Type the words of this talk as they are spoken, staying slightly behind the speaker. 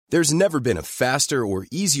There's never been a faster or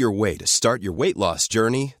easier way to start your weight loss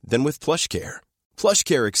journey than with PlushCare.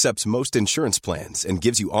 PlushCare accepts most insurance plans and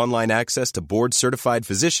gives you online access to board-certified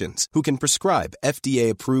physicians who can prescribe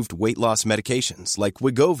FDA-approved weight loss medications like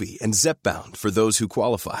Wegovy and Zepbound for those who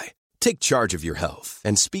qualify. Take charge of your health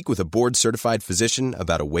and speak with a board-certified physician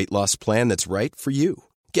about a weight loss plan that's right for you.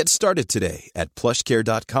 Get started today at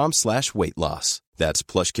plushcare.com/weight loss. That's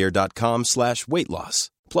plushcare.com/weight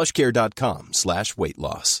loss. plushcare.com/weight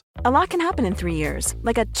loss. A lot can happen in 3 years,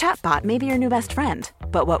 like a chatbot may be your new best friend.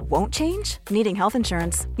 But what won't change? Needing health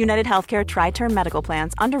insurance. United Healthcare Tri-Term Medical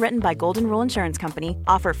Plans, underwritten by Golden Rule Insurance Company,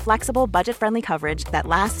 offer flexible, budget-friendly coverage that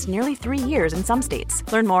lasts nearly 3 years in some states.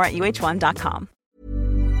 Learn more at uh1.com.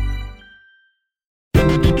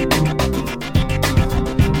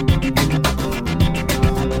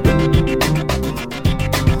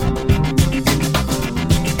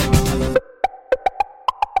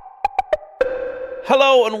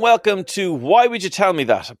 Hello and welcome to Why Would You Tell Me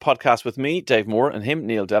That, a podcast with me, Dave Moore, and him,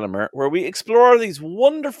 Neil Delamere, where we explore these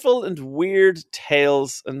wonderful and weird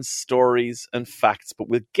tales and stories and facts. But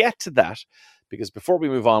we'll get to that because before we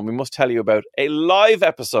move on, we must tell you about a live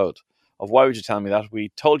episode of Why Would You Tell Me That. We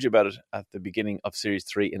told you about it at the beginning of Series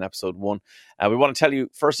 3 in Episode 1. We want to tell you,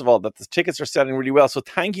 first of all, that the tickets are selling really well. So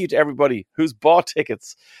thank you to everybody who's bought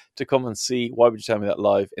tickets to come and see Why Would You Tell Me That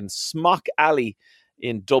live in Smock Alley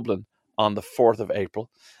in Dublin on the 4th of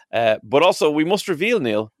April. But also, we must reveal,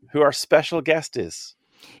 Neil, who our special guest is.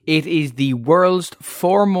 It is the world's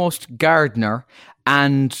foremost gardener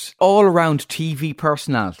and all-around TV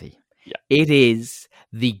personality. Yeah. It is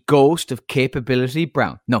the ghost of Capability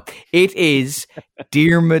Brown. No, it is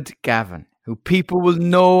Diarmuid Gavin, who people will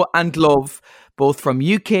know and love both from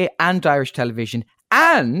UK and Irish television.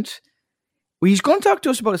 And he's going to talk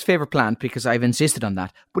to us about his favourite plant because I've insisted on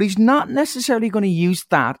that. But he's not necessarily going to use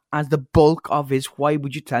that as the bulk of his Why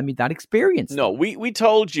Would You Tell Me That experience. No, we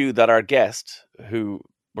told you that our guest, who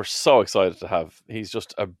we're so excited to have, he's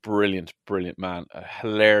just a brilliant, brilliant man, a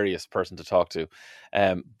hilarious person to talk to.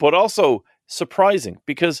 But also surprising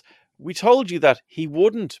because we told you that he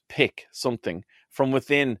wouldn't pick something from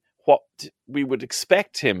within what we would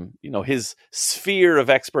expect him, his sphere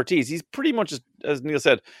of expertise. He's pretty much, as Neil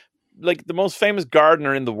said, like the most famous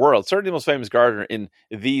gardener in the world, certainly the most famous gardener in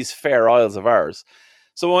these fair isles of ours.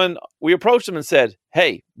 So when we approached him and said,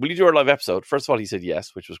 hey, will you do our live episode? First of all, he said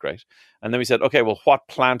yes, which was great. And then we said, okay, well, what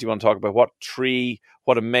plant do you want to talk about? What tree?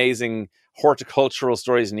 What amazing horticultural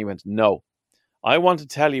stories? And he went, no, I want to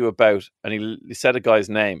tell you about, and he said a guy's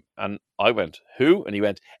name. And I went, who? And he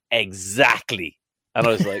went, exactly. And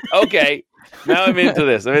I was like, okay, now I'm into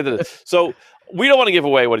this. So we don't want to give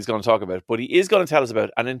away what he's going to talk about, but he is going to tell us about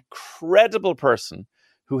an incredible person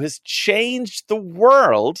who has changed the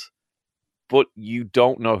world, but you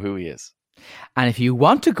don't know who he is. And if you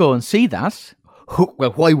want to go and see that,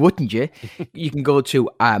 well, why wouldn't you? You can go to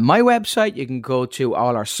my website. You can go to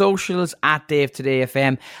all our socials at Dave Today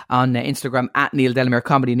FM on Instagram, at Neil Delamere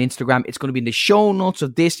Comedy on Instagram. It's going to be in the show notes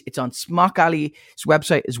of this. It's on Smock Alley's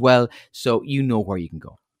website as well, so you know where you can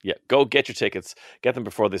go. Yeah, go get your tickets. Get them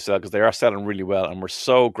before they sell because they are selling really well. And we're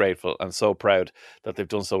so grateful and so proud that they've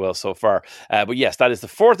done so well so far. But yes, that is the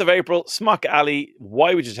 4th of April, Smock Alley.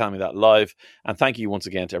 Why Would You Tell Me That live? And thank you once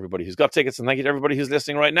again to everybody who's got tickets. And thank you to everybody who's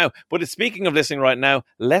listening right now. But speaking of listening right now,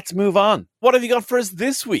 let's move on. What have you got for us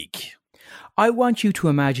this week? I want you to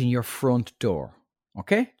imagine your front door.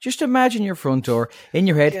 Okay? Just imagine your front door in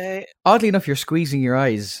your head. Okay. Oddly enough, you're squeezing your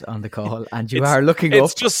eyes on the call and you are looking up.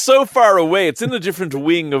 It's just so far away. It's in a different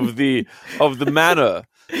wing of the manor.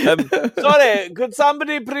 Sorry, could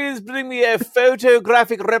somebody please bring me a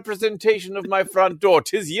photographic representation of my front door?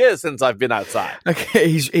 'Tis years since I've been outside. Okay,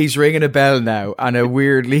 he's ringing a bell now, and a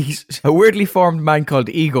weirdly formed man called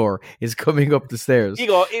Igor is coming up the stairs.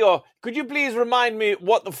 Igor, could you please remind me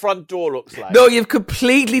what the front door looks like? No, you've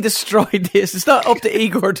completely destroyed this. It's not up to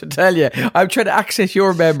Igor to tell you. I'm trying to access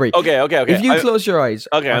your memory. Okay. If you close your eyes.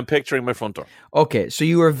 Okay, I'm picturing my front door. Okay, so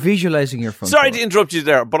you are visualizing your front door. Sorry to interrupt you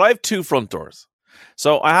there, but I have two front doors.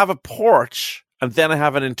 So I have a porch, and then I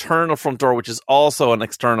have an internal front door, which is also an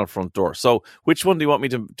external front door. So which one do you want me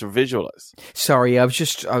to visualize? Sorry, I was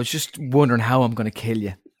just wondering how I'm going to kill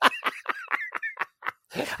you.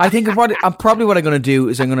 I think what I'm going to do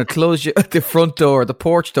is I'm going to close the front door, the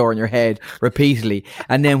porch door in your head repeatedly.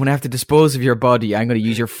 And then when I have to dispose of your body, I'm going to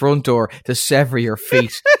use your front door to sever your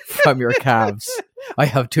feet from your calves. I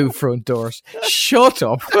have two front doors. Shut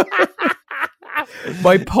up.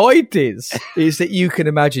 My point is that you can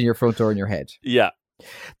imagine your front door in your head. Yeah.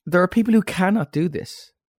 There are people who cannot do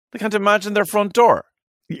this. They can't imagine their front door.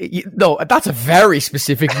 No, that's a very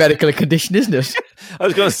specific medical condition, isn't it? I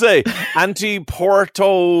was going to say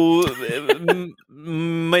anti-porto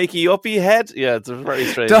makey uppy head. Yeah, it's a very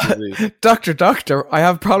strange disease. Doctor, I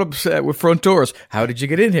have problems with front doors. How did you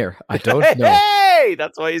get in here? I don't know. Hey,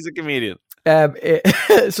 that's why he's a comedian.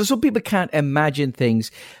 So some people can't imagine things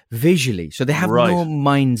visually, so they have no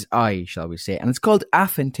mind's eye, shall we say, and it's called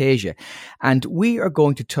aphantasia. And we are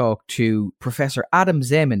going to talk to Professor Adam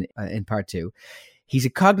Zeman in part 2. He's a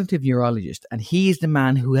cognitive neurologist, and he is the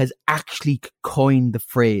man who has actually coined the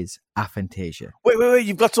phrase aphantasia. Wait,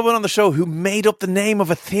 you've got someone on the show who made up the name of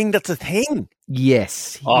a thing that's a thing?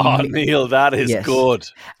 Yes. Neil, that is good.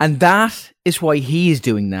 And that is why he is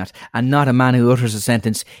doing that, and not a man who utters a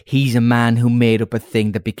sentence. He's a man who made up a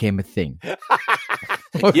thing that became a thing.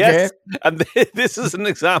 Okay? Yes, and this is an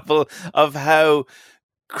example of how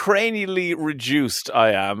cranially reduced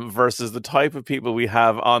I am versus the type of people we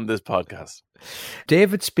have on this podcast.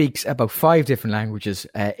 David speaks about 5 different languages.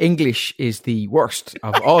 English is the worst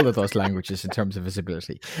of all of those languages in terms of his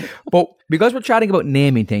ability. But because we're chatting about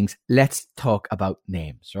naming things, let's talk about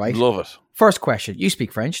names, right? Love it. First question. You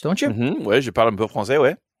speak French, don't you? Mm-hmm. Oui, je parle un peu français,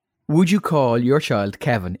 oui. Would you call your child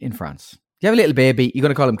Kevin in France? You have a little baby, you're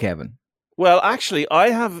going to call him Kevin. Well, actually,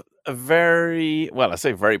 I have I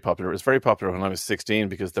say very popular. It was very popular when I was 16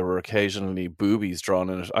 because there were occasionally boobies drawn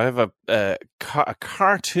in it. I have a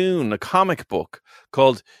cartoon, a comic book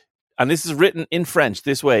called, and this is written in French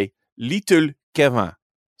this way, Little Kevin.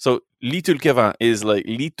 So Little Kevin is like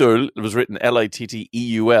little, it was written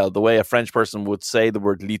Litteul, the way a French person would say the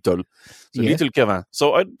word little. So Little Kevin.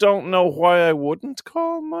 So I don't know why I wouldn't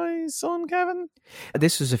call my son Kevin.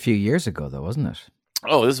 This was a few years ago though, wasn't it?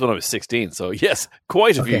 Oh, this is when I was 16. So yes,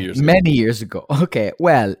 quite a few years ago. Many years ago. Okay,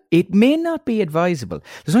 well, it may not be advisable.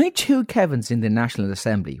 There's only 2 Kevins in the National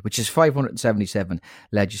Assembly, which is 577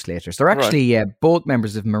 legislators. They're actually both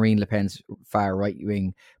members of Marine Le Pen's far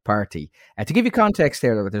right-wing party. To give you context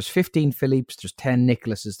there's 15 Philippes, there's 10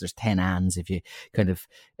 Nicholases, there's 10 Annes, if you kind of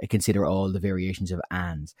consider all the variations of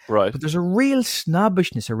Annes. Right. But there's a real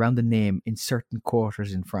snobbishness around the name in certain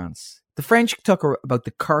quarters in France. The French talk about the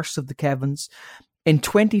curse of the Kevins. In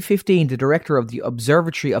 2015, the director of the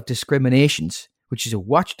Observatory of Discriminations, which is a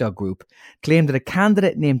watchdog group, claimed that a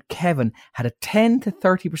candidate named Kevin had a 10 to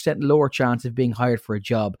 30% lower chance of being hired for a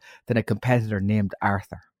job than a competitor named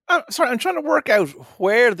Arthur. Sorry, I'm trying to work out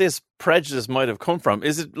where this prejudice might have come from.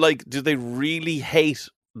 Is it like, do they really hate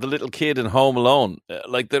the little kid in Home Alone?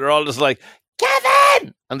 Like, they're all just like,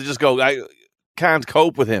 Kevin! And they just go, I can't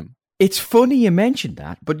cope with him. It's funny you mentioned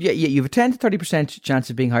that, but yeah, you have a 10 to 30% chance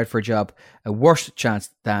of being hired for a job, a worse chance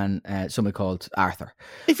than somebody called Arthur.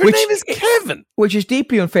 If your name is Kevin! Which is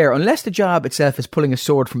deeply unfair, unless the job itself is pulling a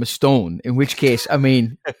sword from a stone, in which case, I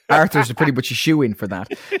mean, Arthur's pretty much a shoe-in for that.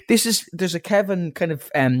 There's a Kevin kind of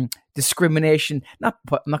discrimination, I'm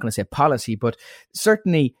not going to say policy, but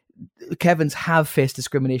certainly Kevins have faced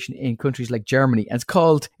discrimination in countries like Germany, and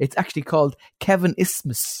it's actually called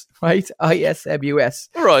Kevinismus, right? ISMUS.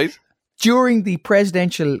 Right. During the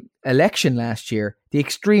presidential election last year, the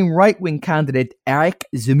extreme right-wing candidate Eric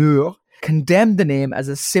Zemmour condemned the name as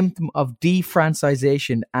a symptom of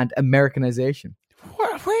defrancization and Americanization.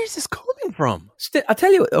 Where is this coming from? I'll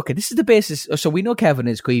tell you, okay, this is the basis. So we know Kevin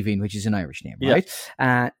is Caoimhín, which is an Irish name, right?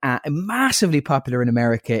 Massively popular in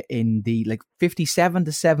America in the 57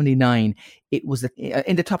 to 79. It was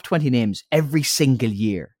in the top 20 names every single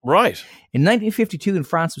year. Right. In 1952 in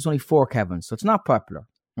France, there was only 4 Kevins, so it's not popular,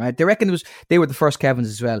 right? They reckon they were the first Kevins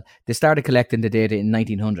as well. They started collecting the data in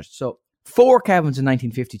 1900. So 4 Kevins in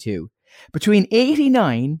 1952. Between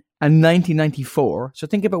 89 and 1994, so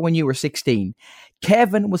think about when you were 16,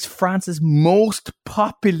 Kevin was France's most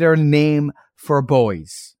popular name for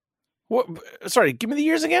boys. What? Sorry, give me the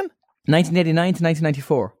years again. 1989 to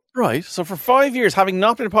 1994. Right, so for 5 years, having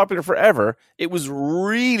not been popular forever, it was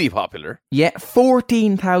really popular. Yeah,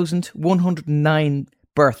 14,109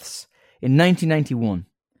 births in 1991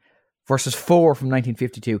 versus 4 from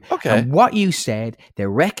 1952. Okay. And what you said, they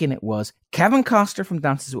reckon it was Kevin Costner from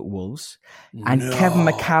Dances with Wolves and Kevin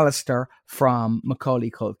McAllister from Macaulay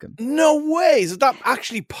Culkin. No way! So that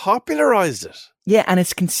actually popularised it. Yeah, and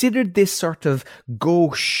it's considered this sort of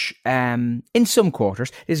gauche, in some quarters,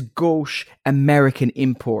 this gauche American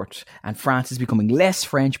import, and France is becoming less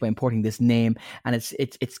French by importing this name, and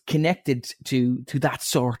it's connected to that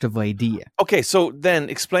sort of idea. Okay, so then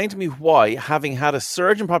explain to me why, having had a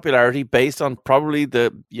surge in popularity based on probably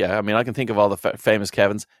I can think of all the famous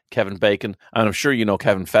Kevins, Kevin Bacon, and I'm sure you know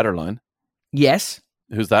Kevin Federline. Yes.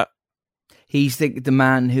 Who's that? He's the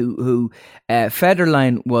man who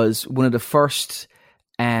Federline was one of the first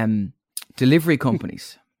delivery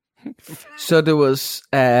companies. So there was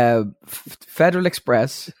Federal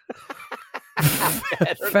Express,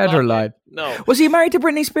 Federal Line. No. Was he married to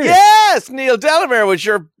Britney Spears? Yes, Neil Delamere was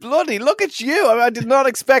your bloody. Look at you. I mean, I did not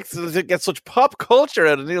expect to get such pop culture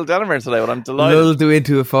out of Neil Delamere today, but I'm delighted. Lulled you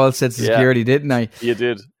into a false sense of security, didn't I? You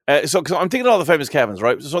did. So I'm thinking of all the famous Kevins,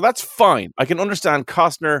 right? So that's fine. I can understand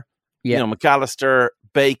Costner, McAllister,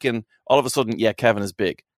 Bacon. All of a sudden, Kevin is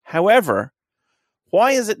big. However,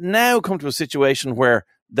 why has it now come to a situation where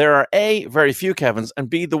there are A, very few Kevins, and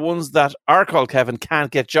B, the ones that are called Kevin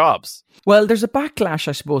can't get jobs? Well, there's a backlash,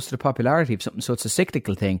 I suppose, to the popularity of something, so it's a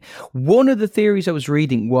cyclical thing. One of the theories I was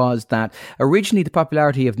reading was that originally the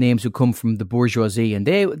popularity of names would come from the bourgeoisie, and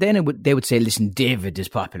they would say, listen, David is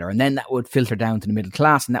popular, and then that would filter down to the middle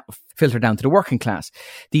class, and that would filter down to the working class.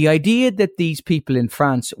 The idea that these people in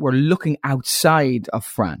France were looking outside of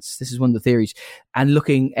France, this is one of the theories, and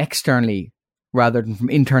looking externally rather than from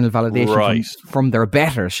internal validation from their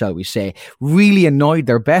betters, shall we say, really annoyed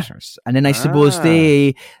their betters. And then I suppose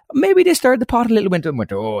they started the pot a little bit and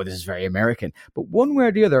went, oh, this is very American. But one way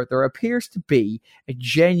or the other, there appears to be a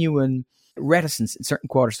genuine reticence in certain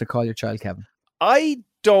quarters to call your child Kevin. I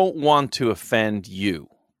don't want to offend you.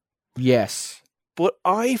 Yes. But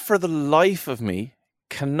I, for the life of me,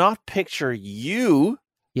 cannot picture you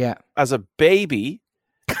as a baby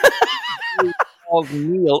called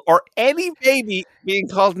Neil, or any baby being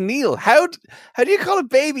called Neil. How do you call a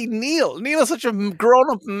baby Neil? Neil is such a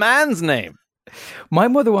grown-up man's name. My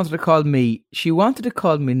mother wanted to call me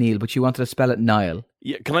Neil, but she wanted to spell it Niall.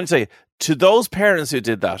 Yeah, can I say, to those parents who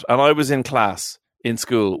did that, and I was in class in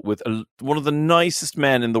school with one of the nicest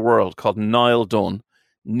men in the world called Neil Dunn.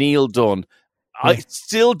 I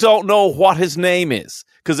still don't know what his name is,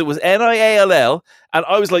 because it was Niall, and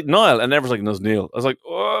I was like, Niall, and everyone's like, no, it's Neil. I was like,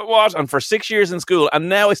 what? And for 6 years in school, and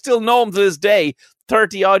now I still know him to this day,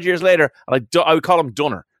 30 odd years later, and I would call him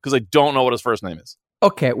Dunner, because I don't know what his first name is.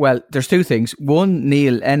 Okay, well, there's two things. One,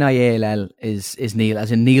 Neil, Niall, is Neil,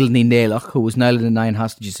 as in Neil Ní Nailach, who was Niall and the Nine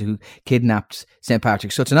Hostages who kidnapped St.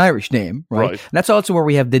 Patrick. So it's an Irish name, right? And that's also where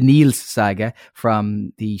we have the Niels saga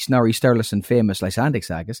from the Snorri Sturluson famous Icelandic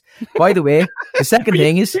sagas. By the way, the second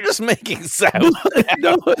thing is... You're just making sound. By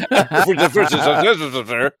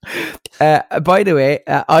the way,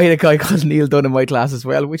 I had a guy called Neil Dunn in my class as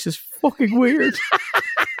well, which is fucking weird.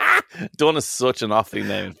 Dunn is such an awfully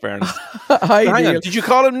name, in fairness. Hang on, did you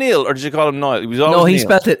call him Neil or did you call him Niall? He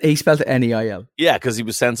spelled it N-E-I-L. Yeah, because he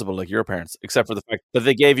was sensible like your parents, except for the fact that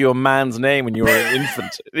they gave you a man's name when you were an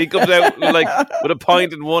infant. He comes out with a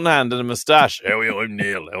pint in one hand and a moustache. Hey, I'm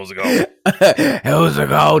Neil. How's it going? How's it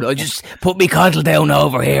going? I just put me coddle down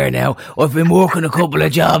over here now. I've been working a couple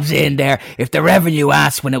of jobs in there. If the revenue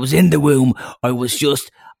asked when I was in the womb, I was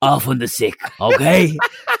just off on the sick, okay?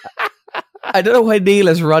 I don't know why Neil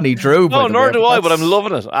is Ronnie Drew. No, nor do I, but I'm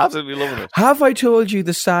loving it. Absolutely loving it. Have I told you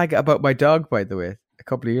the saga about my dog, by the way, a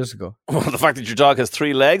couple of years ago? Well, the fact that your dog has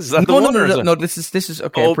 3 legs? Is that No, this is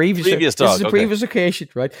okay. Oh, previous dog. This is a previous occasion,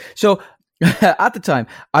 right? So, at the time,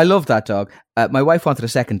 I loved that dog. My wife wanted a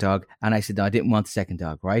second dog, and I said, no, I didn't want a second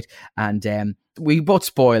dog, right? And we both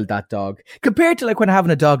spoiled that dog. Compared to like when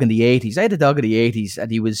having a dog in the 80s. I had a dog in the 80s,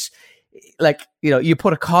 and he was... like, you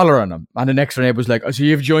put a collar on him, and the next door neighbor was like, "I see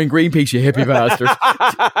you've joined Greenpeace, you hippie bastard."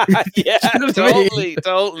 Yeah,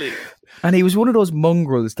 totally. And he was one of those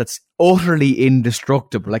mongrels that's utterly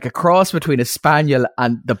indestructible, like a cross between a spaniel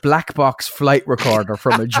and the black box flight recorder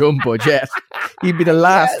from a jumbo jet. He'd be the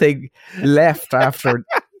last thing left after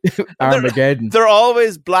Armageddon. They're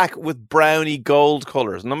always black with browny gold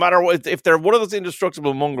colours. No matter what, if they're one of those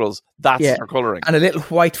indestructible mongrels, that's their colouring. And a little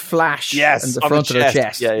white flash in the front of their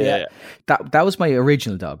chest. Yeah. That was my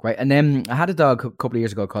original dog, right? And then I had a dog a couple of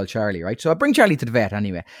years ago called Charlie, right? So I bring Charlie to the vet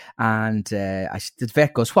anyway. And the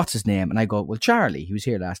vet goes, "What's his name?" And I go, "Well, Charlie. He was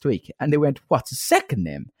here last week." And they went, "What's his second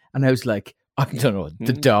name?" And I was like, I don't know,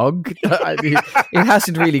 the dog. It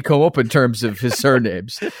hasn't really come up in terms of his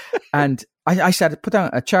surnames. And I said, put down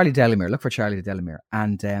a Charlie Delamere, look for Charlie Delamere.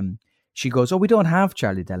 And she goes, "Oh, we don't have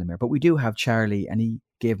Charlie Delamere, but we do have Charlie." And he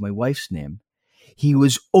gave my wife's name. He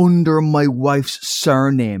was under my wife's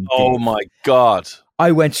surname. Oh, Dave. my God.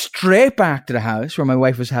 I went straight back to the house where my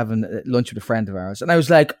wife was having lunch with a friend of ours. And I was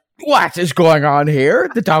like, "What is going on here?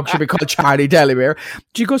 The dog should be called Charlie Delamere."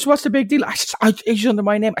 She goes, "What's the big deal?" I said, "He's under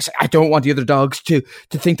my name." I said, "I don't want the other dogs to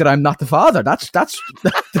think that I'm not the father." That's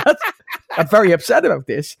got very upset about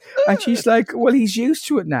this. And she's like, well, he's used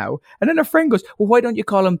to it now. And then her friend goes, well, why don't you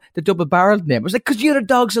call him the double-barreled name? I was like, because the other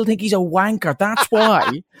dogs will think he's a wanker. That's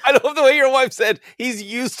why. I love the way your wife said he's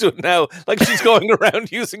used to it now. Like she's going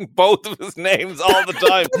around using both of his names all the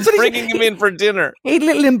time, bringing him in for dinner. He had a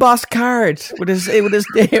little embossed card with his name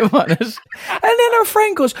on it. And then her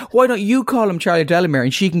friend goes, why don't you call him Charlie Delamere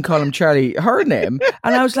and she can call him Charlie, her name?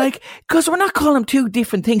 And I was like, because we're not calling him two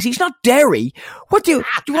different things. He's not Derry. What do you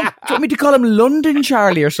want me to call him London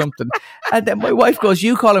Charlie or something? And then my wife goes,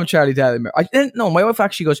 you call him Charlie Delamere. No, my wife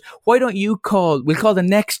actually goes, why don't you we'll call the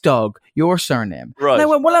next dog your surname. Right. And I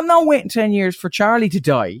went, well, I'm not waiting 10 years for Charlie to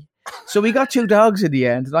die. So we got two dogs in the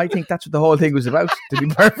end, and I think that's what the whole thing was about, to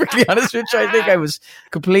be perfectly honest with you. I think I was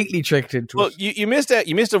completely tricked into it. Well, you missed out.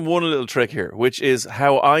 You missed one little trick here, which is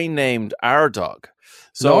how I named our dog.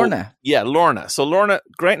 So, Lorna. Yeah, Lorna. So Lorna,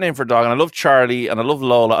 great name for a dog. And I love Charlie and I love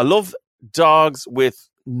Lola. I love dogs with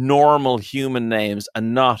normal human names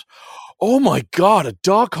and not, oh my God, a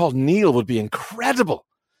dog called Neil would be incredible.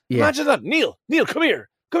 Yeah. Imagine that. Neil, come here.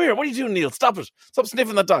 Come here. What are you doing, Neil? Stop it. Stop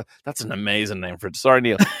sniffing that dog. That's an amazing name for it. Sorry,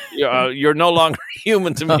 Neil. You're no longer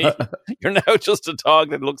human to me. You're now just a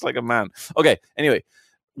dog that looks like a man. Okay. Anyway,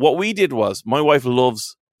 what we did was my wife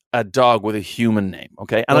loves a dog with a human name.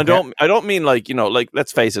 Okay. And okay. I don't mean like,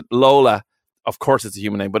 let's face it, Lola, of course it's a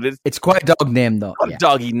human name, but it's quite a dog name though. A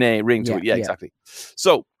doggy name ring to it. Yeah, exactly.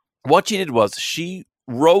 So what she did was she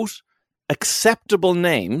wrote acceptable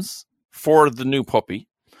names for the new puppy.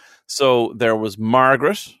 So there was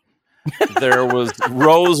Margaret, there was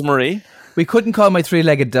Rosemary. We couldn't call my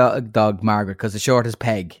three-legged dog Margaret because the short is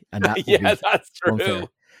Peg. And that that's true.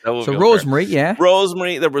 So Rosemary, yeah.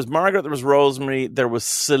 Rosemary, there was Margaret, there was Rosemary, there was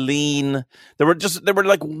Celine. There were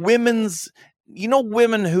like women's,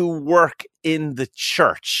 women who work in the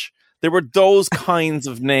church. There were those kinds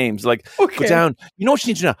of names. Like, Go down. You know what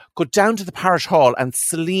you need to know? Go down to the parish hall and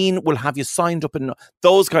Celine will have you signed up in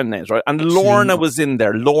those kind of names, right? And Lorna was in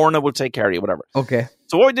there. Lorna will take care of you, whatever. Okay.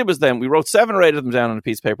 So what we did was then we wrote 7 or 8 of them down on a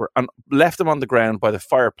piece of paper and left them on the ground by the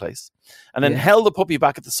fireplace and then held the puppy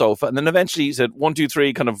back at the sofa. And then eventually he said, 1, 2,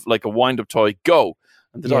 3, kind of like a wind-up toy, go.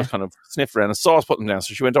 And the dog kind of sniffed around and saw us put them down.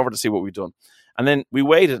 So she went over to see what we'd done. And then we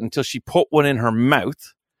waited until she put one in her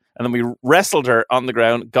mouth. And then we wrestled her on the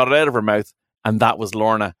ground, got it out of her mouth, and that was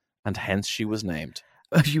Lorna, and hence she was named.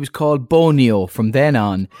 She was called Bonio from then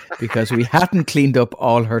on because we hadn't cleaned up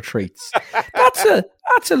all her treats.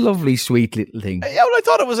 That's a lovely, sweet little thing. Yeah, well, I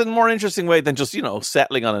thought it was a more interesting way than just,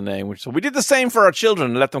 settling on a name. So we did the same for our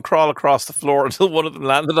children and let them crawl across the floor until one of them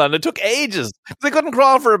landed on it. It took ages. They couldn't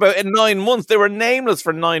crawl for about 9 months. They were nameless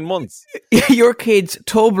for 9 months. Your kids,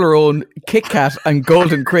 Toblerone, Kit Kat and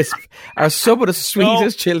Golden Crisp are some of the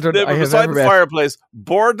sweetest children I have ever met. Beside the fireplace,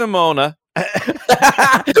 Bourdamona.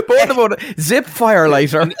 Zip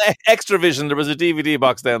Firelighter. Extra Vision. There was a DVD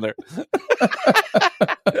box down there.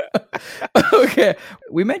 Okay,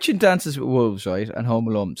 we mentioned Dances with Wolves, right, and Home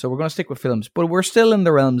Alone, so we're going to stick with films, but we're still in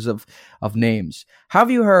the realms of names. Have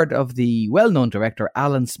you heard of the well-known director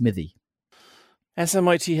Alan Smithee?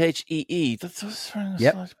 Smithee. That's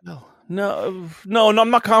yep. No, I'm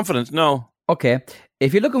not confident. No. Okay.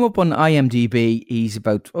 If you look him up on IMDb, he's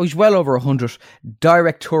well over 100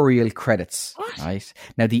 directorial credits. What? Right?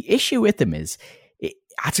 Now, the issue with him is,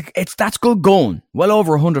 that's good going. Well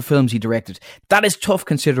over 100 films he directed. That is tough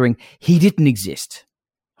considering he didn't exist.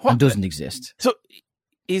 And doesn't exist. So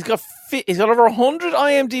he's got over 100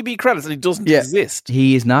 IMDb credits and he doesn't exist.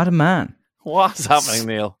 He is not a man. What's happening,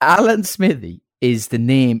 Neil? Alan Smithee is the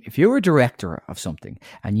name. If you're a director of something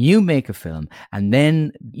and you make a film and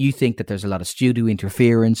then you think that there's a lot of studio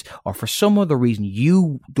interference or for some other reason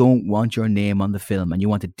you don't want your name on the film and you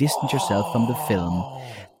want to distance yourself from the film,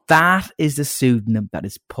 that is the pseudonym that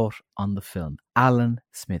is put on the film. Alan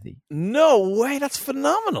Smithee. No way, that's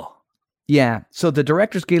phenomenal. Yeah, so the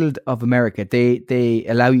Directors Guild of America, they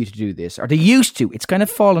allow you to do this, or they used to. It's kind of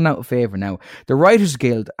fallen out of favour now. The Writers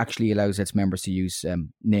Guild actually allows its members to use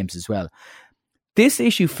names as well. This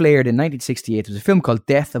issue flared in 1968. It was a film called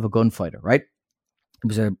Death of a Gunfighter, right? It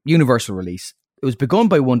was a universal release. It was begun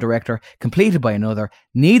by one director, completed by another.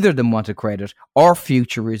 Neither of them wanted credit or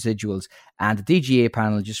future residuals. And the DGA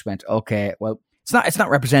panel just went, okay, well, it's not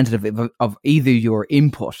representative of either your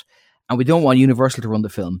input. And we don't want Universal to run the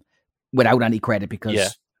film without any credit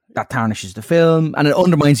because that tarnishes the film. And it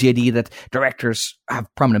undermines the idea that directors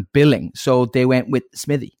have prominent billing. So they went with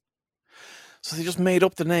Smithee. So they just made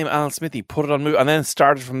up the name Alan Smithee, put it on movie, and then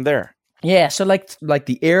started from there. Yeah, so like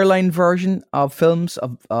the airline version of films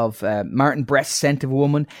of Martin Brest's Scent of a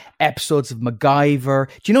Woman, episodes of MacGyver.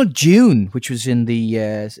 Do you know June, which was in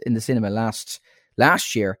the cinema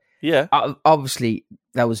last year? Yeah. Obviously,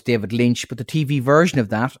 that was David Lynch, but the TV version of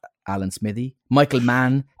that, Alan Smithy, Michael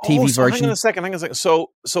Mann, TV version. Hang on a second.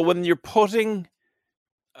 So when you're putting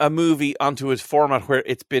a movie onto a format where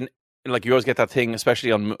it's been, like, you always get that thing,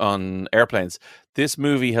 especially on airplanes, this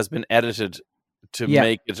movie has been edited to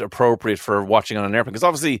make it appropriate for watching on an airplane. Because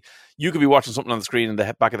obviously you could be watching something on the screen in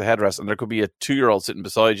the back of the headrest, and there could be a 2-year-old sitting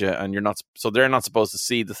beside you, and they're not supposed to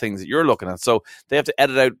see the things that you're looking at. So they have to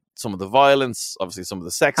edit out some of the violence, obviously some of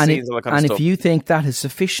the sex scenes, all that kind of stuff. And if you think that has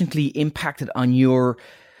sufficiently impacted on your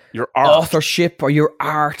art, authorship or your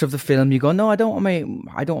art of the film, you go, no, I don't want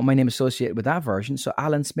my name associated with that version. So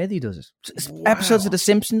Alan Smithy does it. Wow. Episodes of The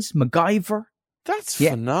Simpsons, MacGyver. That's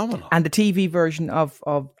phenomenal. And the TV version of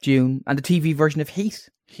Dune, and the TV version of Heat.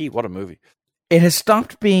 Heat, what a movie. It has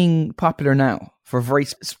stopped being popular now for a very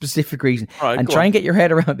specific reason. Right, and try and get your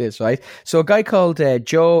head around this, right? So a guy called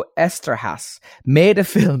Joe Esterhas made a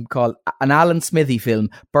film called, an Alan Smithy film,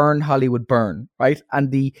 Burn Hollywood Burn, right? And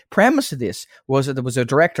the premise of this was that there was a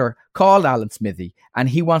director called Alan Smithy, and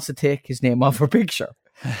he wants to take his name off a picture.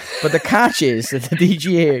 But the catch is that the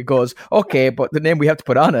DGA goes, okay, but the name we have to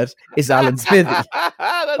put on it is Alan Smithy.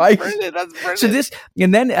 That's right? Brilliant. That's brilliant. So this,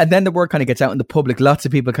 and then the word kind of gets out in the public. Lots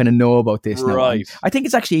of people kind of know about this now. Right. I think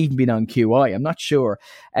it's actually even been on QI. I'm not sure.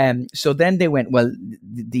 So then they went, well,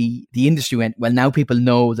 the industry went, well, now people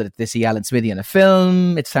know that they see Alan Smithy in a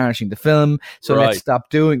film. It's tarnishing the film. So let's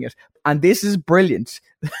stop doing it. And this is brilliant.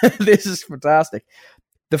 This is fantastic.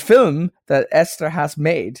 The film that Esther has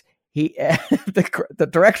made, the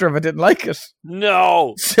director of it didn't like it.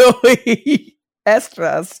 No. So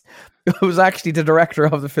Estras was actually the director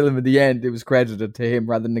of the film in the end. It was credited to him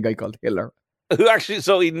rather than a guy called Hiller. Who actually,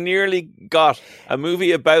 so he nearly got a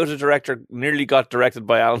movie about a director, nearly got directed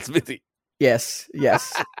by Alan Smithy. Yes.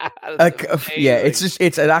 It's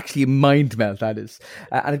actually a mind melt, that is.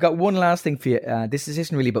 And I've got one last thing for you. This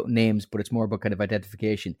isn't really about names, but it's more about kind of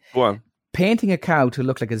identification. Go on. Painting a cow to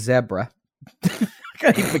look like a zebra.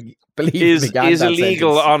 I can't believe is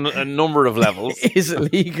illegal on a number of levels. Is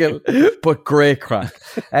illegal, but great crack.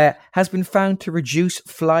 Has been found to reduce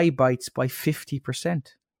fly bites by 50%.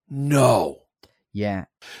 No. Yeah.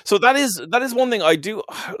 So that is one thing I do.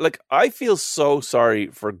 Like, I feel so sorry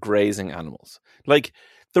for grazing animals. Like,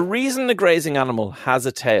 the reason a grazing animal has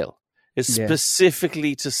a tail is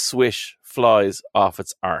specifically to swish flies off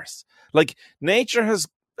its arse. Like, nature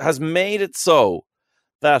has made it so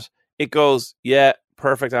that it goes,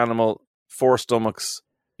 perfect animal, 4 stomachs,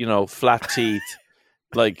 flat teeth,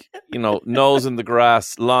 like, nose in the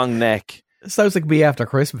grass, long neck. It sounds like me after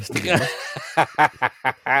Christmas.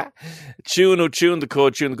 Chewing the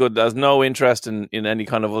cud, has no interest in any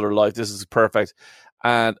kind of other life. This is perfect.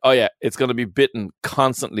 And, it's going to be bitten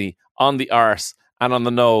constantly on the arse and on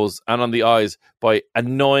the nose and on the eyes by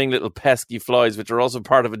annoying little pesky flies, which are also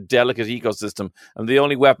part of a delicate ecosystem. And the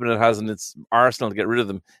only weapon it has in its arsenal to get rid of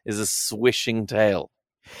them is a swishing tail.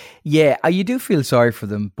 Yeah, you do feel sorry for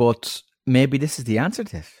them, but maybe this is the answer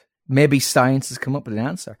to it. Maybe science has come up with an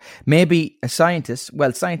answer. Maybe scientists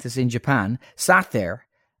in Japan sat there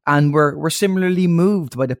and were similarly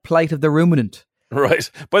moved by the plight of the ruminant.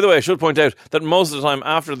 Right. By the way, I should point out that most of the time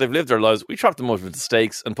after they've lived their lives, we chop them up into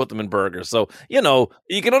steaks and put them in burgers. So, you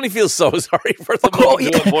can only feel so sorry for them to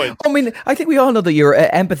one point. I mean, I think we all know that your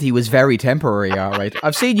empathy was very temporary, all right?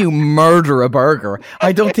 I've seen you murder a burger.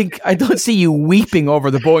 I don't see you weeping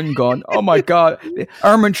over the bun going, oh my God,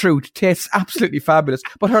 Ermintrude tastes absolutely fabulous.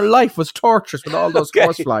 But her life was torturous with all those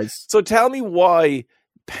horseflies. So tell me why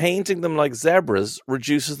painting them like zebras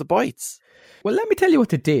reduces the bites. Well, let me tell you what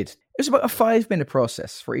they did. It was about a 5-minute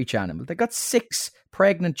process for each animal. They got 6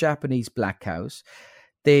 pregnant Japanese black cows.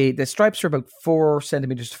 The stripes are about 4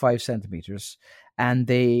 centimeters to 5 centimeters, and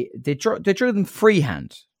they drew them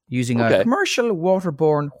freehand using a commercial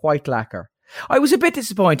waterborne white lacquer. I was a bit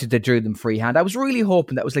disappointed they drew them freehand. I was really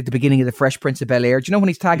hoping that was like the beginning of the Fresh Prince of Bel-Air. Do you know when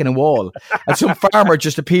he's tagging a wall and some farmer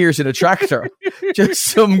just appears in a tractor? Just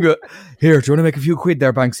some here, do you want to make a few quid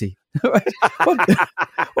there, Banksy?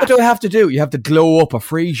 What do I have to do? You have to glow up a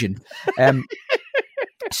Frisian.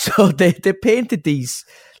 So they painted these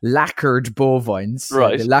lacquered bovines.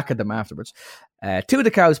 Right. They lacquered them afterwards. 2 of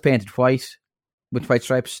the cows painted white with white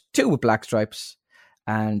stripes, 2 with black stripes,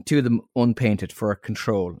 and 2 of them unpainted for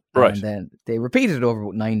control. Right. And then they repeated it over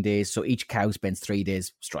about 9 days. So each cow spends 3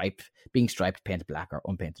 days being striped, painted black or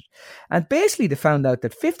unpainted. And basically they found out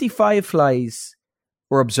that 55 flies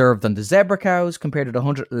were observed on the zebra cows compared to the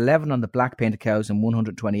 111 on the black painted cows and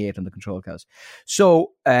 128 on the control cows.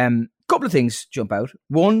 So a couple of things jump out.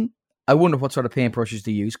 One, I wonder what sort of paintbrushes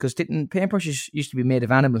they use, because paintbrushes used to be made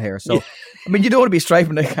of animal hair. So, I mean, you don't want to be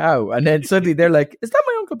striping a cow. And then suddenly they're like, is that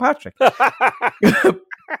my Uncle Patrick?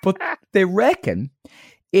 But they reckon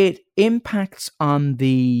it impacts on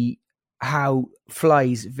how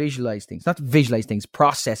flies visualize things, not visualize things,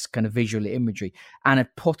 process kind of visual imagery, and it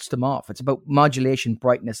puts them off. It's about modulation,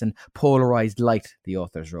 brightness, and polarized light, the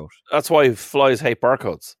authors wrote. That's why flies hate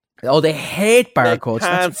barcodes. Oh, they hate barcodes.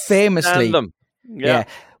 That's famously. Them. Yeah.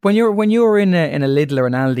 When you're in a Lidl or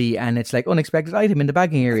an Aldi and it's like unexpected item in the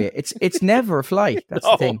bagging area, it's never a fly. That's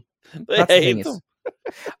the thing. They hate them.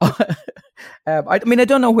 I mean, I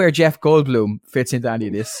don't know where Jeff Goldblum fits into any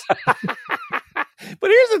of this. But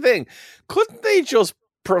here's the thing. Couldn't they just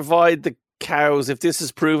provide the cows, if this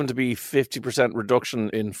is proven to be 50% reduction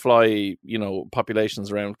in fly,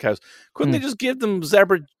 populations around cows, couldn't they just give them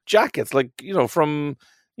zebra jackets, like, from,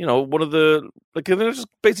 one of the, like, can they just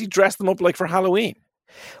basically dress them up like for Halloween?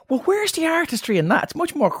 Well, where's the artistry in that? It's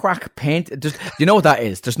much more crack paint. You know what that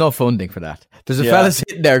is? There's no funding for that. There's a fella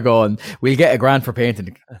sitting there going, we'll get $1,000 for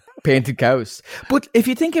painted cows. But if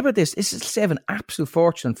you think about this will save an absolute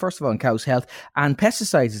fortune, first of all, on cows' health, and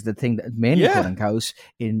pesticides is the thing that mainly put on cows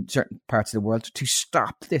in certain parts of the world to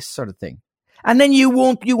stop this sort of thing. And then you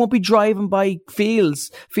won't be driving by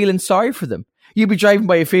fields feeling sorry for them. You'll be driving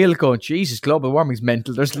by a field going, Jesus, global warming's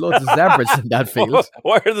mental. There's loads of zebras in that field.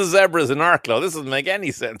 Why are the zebras in Arklow? This doesn't make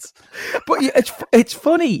any sense. But it's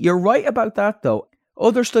funny. You're right about that, though.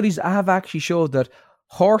 Other studies have actually showed that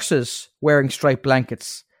horses wearing striped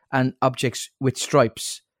blankets and objects with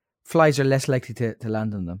stripes, flies are less likely to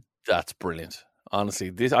land on them. That's brilliant.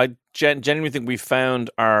 Honestly, I genuinely think we found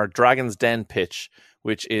our Dragon's Den pitch,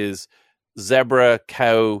 which is zebra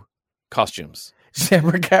cow costumes.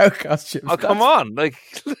 Zebra cow costumes. Oh, come on. Like,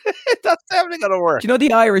 that's definitely going to work. Do you know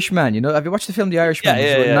The Irishman? Have you watched the film The Irishman?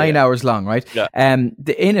 It's 9 hours long, right? Yeah. In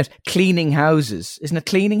it, cleaning houses. Isn't it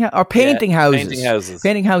cleaning or painting houses? Painting houses.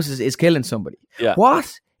 Painting houses is killing somebody. Yeah.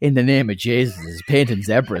 What in the name of Jesus is painting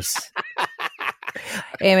zebras?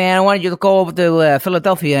 Hey, man, I wanted you to go over to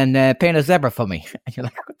Philadelphia and paint a zebra for me. And you're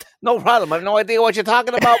like, no problem. I have no idea what you're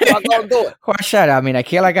talking about, but I'll go and do it. What's that? I mean, I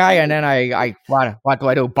kill a guy and then what do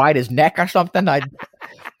I do? Bite his neck or something?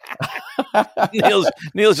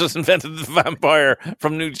 Neil's just invented the vampire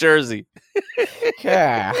from New Jersey.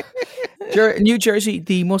 Yeah. New Jersey,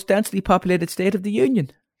 the most densely populated state of the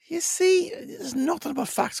Union. You see, there's nothing but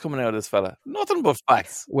facts coming out of this fella. Nothing but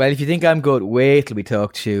facts. Well, if you think I'm good, wait till we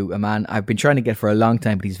talk to a man I've been trying to get for a long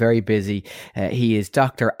time, but he's very busy. He is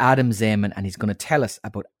Dr. Adam Zeman, and he's going to tell us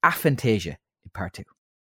about aphantasia in part 2.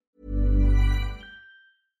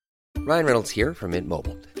 Ryan Reynolds here from Mint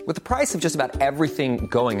Mobile. With the price of just about everything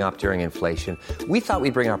going up during inflation, we thought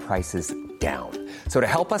we'd bring our prices down. So to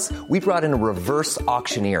help us, we brought in a reverse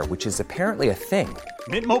auctioneer, which is apparently a thing.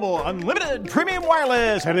 Mint Mobile Unlimited Premium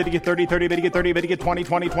Wireless. How to get 30, 30, bit to get 30, bit to get 20,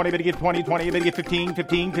 20, 20, bit to get 20, 20, bit to get 15,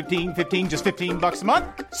 15, 15, 15, just $15 a month?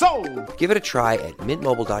 Sold! Give it a try at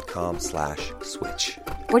mintmobile.com/switch.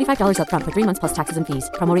 $45 up front for 3 months plus taxes and fees.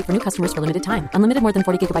 Promo rate for new customers for limited time. Unlimited more than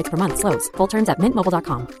 40 gigabytes per month. Slows full terms at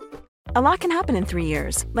mintmobile.com. A lot can happen in 3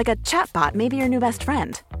 years, like a chatbot may be your new best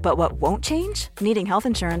friend. But what won't change? Needing health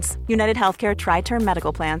insurance. United Healthcare Tri-Term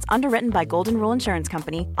Medical Plans, underwritten by Golden Rule Insurance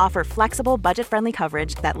Company, offer flexible, budget-friendly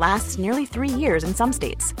coverage that lasts nearly 3 years in some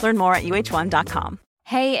states. Learn more at uh1.com.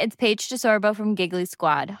 Hey, it's Paige DeSorbo from Giggly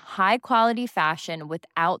Squad. High quality fashion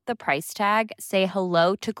without the price tag. Say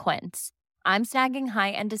hello to Quince. I'm snagging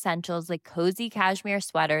high-end essentials like cozy cashmere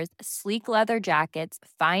sweaters, sleek leather jackets,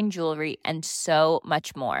 fine jewelry, and so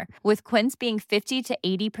much more. With Quince being 50 to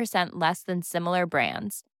 80% less than similar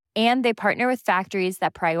brands. And they partner with factories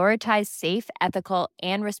that prioritize safe, ethical,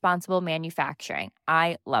 and responsible manufacturing.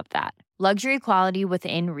 I love that. Luxury quality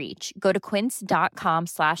within reach. Go to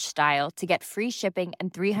quince.com/style to get free shipping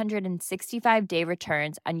and 365-day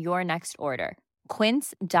returns on your next order.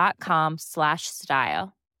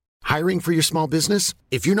 Quince.com/style. Hiring for your small business?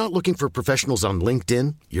 If you're not looking for professionals on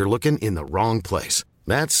LinkedIn, you're looking in the wrong place.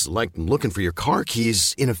 That's like looking for your car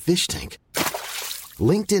keys in a fish tank.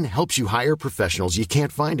 LinkedIn helps you hire professionals you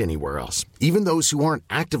can't find anywhere else, even those who aren't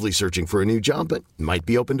actively searching for a new job but might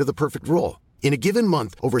be open to the perfect role. In a given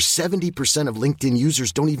month, over 70% of LinkedIn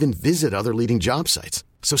users don't even visit other leading job sites.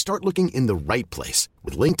 So start looking in the right place.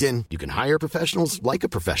 With LinkedIn, you can hire professionals like a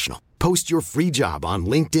professional. Post your free job on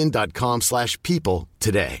linkedin.com/people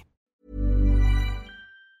today.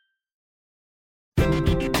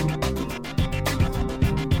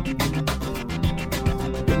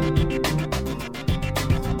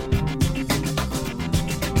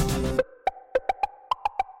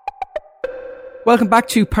 Welcome back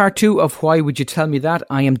to part 2 of Why Would You Tell Me That?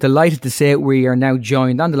 I am delighted to say we are now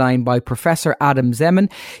joined on the line by Professor Adam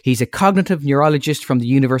Zeman. He's a cognitive neurologist from the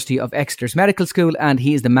University of Exeter's Medical School, and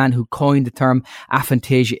he is the man who coined the term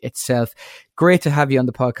aphantasia itself. Great to have you on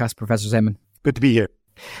the podcast, Professor Zeman. Good to be here.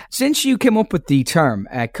 Since you came up with the term,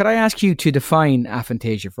 could I ask you to define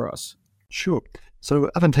aphantasia for us? Sure. So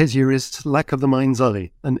aphantasia is lack of the mind's eye,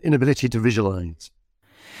 an inability to visualize.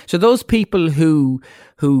 So those people who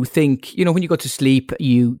think, you know, when you go to sleep,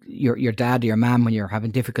 your dad or your mum, when you're having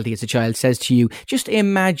difficulty as a child, says to you, just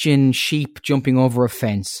imagine sheep jumping over a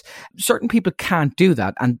fence. Certain people can't do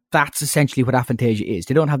that, and that's essentially what aphantasia is.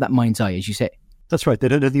 They don't have that mind's eye, as you say. That's right. They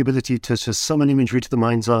don't have the ability to summon imagery to the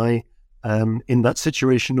mind's eye in that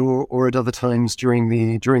situation or at other times during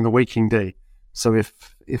the waking day. So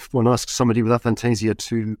if one asks somebody with aphantasia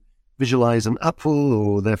to visualize an apple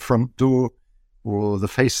or their front door or the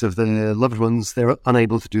face of their loved ones, they're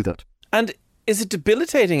unable to do that. And is it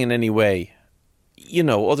debilitating in any way, you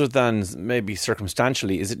know, other than maybe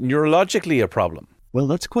circumstantially? Is it neurologically a problem? Well,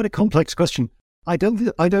 that's quite a complex question. I don't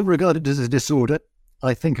regard it as a disorder.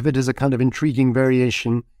 I think of it as a kind of intriguing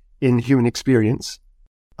variation in human experience.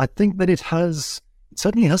 I think that it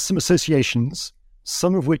certainly has some associations,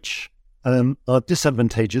 some of which are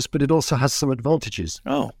disadvantageous, but it also has some advantages.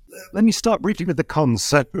 Oh. Let me start briefly with the cons.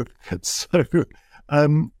 So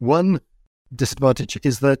one disadvantage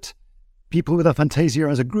is that people with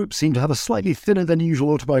aphantasia as a group seem to have a slightly thinner than usual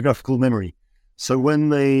autobiographical memory. So when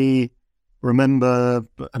they remember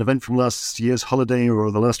an event from last year's holiday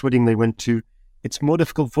or the last wedding they went to, it's more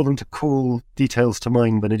difficult for them to call details to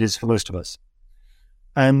mind than it is for most of us.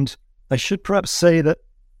 And I should perhaps say that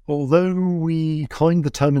although we coined the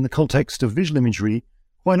term in the context of visual imagery,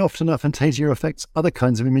 quite often aphantasia affects other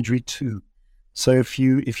kinds of imagery too. So if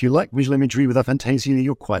you lack visual imagery with aphantasia,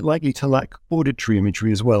 you're quite likely to lack auditory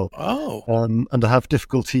imagery as well. Oh. And to have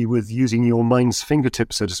difficulty with using your mind's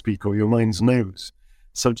fingertips, so to speak, or your mind's nose.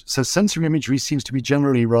 So sensory imagery seems to be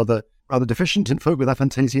generally rather deficient in folk with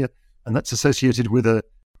aphantasia, and that's associated with a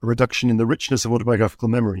reduction in the richness of autobiographical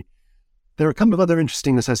memory. There are a couple of other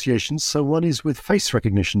interesting associations. So one is with face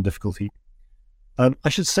recognition difficulty. I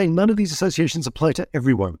should say none of these associations apply to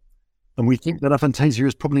everyone. And we think that aphantasia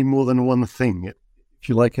is probably more than one thing. If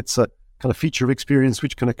you like, it's a kind of feature of experience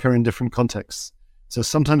which can occur in different contexts. So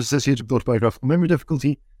sometimes associated with autobiographical memory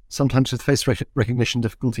difficulty, sometimes with face recognition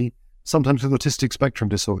difficulty, sometimes with autistic spectrum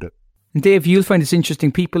disorder. Dave, you'll find this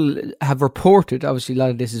interesting. People have reported, obviously a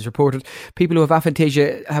lot of this is reported, people who have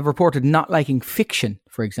aphantasia have reported not liking fiction,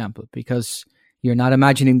 for example, because you're not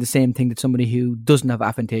imagining the same thing that somebody who doesn't have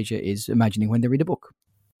aphantasia is imagining when they read a book.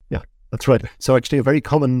 Yeah, that's right. So actually a very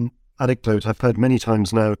common anecdote I've heard many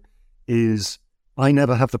times now is I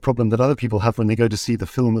never have the problem that other people have when they go to see the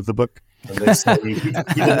film of the book. And they say, he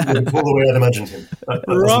didn't fall the way I'd imagined him.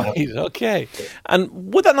 Right, okay. And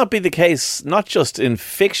would that not be the case, not just in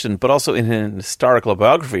fiction, but also in an historical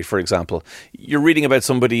biography, for example? You're reading about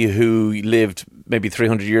somebody who lived maybe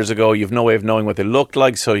 300 years ago. You've no way of knowing what they looked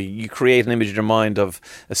like, so you create an image in your mind of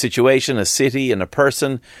a situation, a city, and a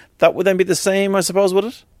person. That would then be the same, I suppose, would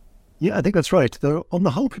it? Yeah, I think that's right. Though on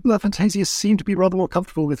the whole, people with aphantasia seem to be rather more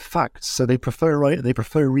comfortable with facts, so they prefer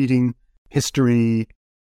reading history,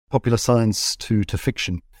 popular science to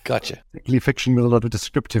fiction. Gotcha. Particularly fiction with a lot of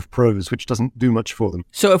descriptive prose, which doesn't do much for them.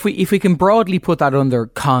 So if we can broadly put that under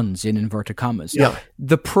cons in inverted commas, yeah,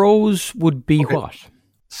 the pros would be what?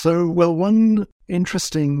 So, well, one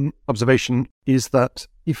interesting observation is that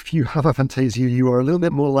if you have aphantasia, you are a little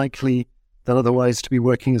bit more likely than otherwise to be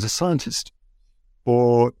working as a scientist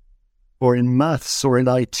or in maths or in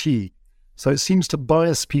IT. So it seems to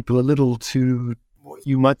bias people a little to what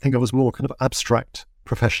you might think of as more kind of abstract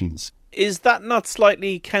professions. Is that not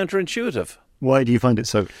slightly counterintuitive? Why do you find it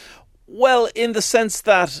so? Well, in the sense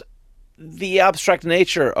that the abstract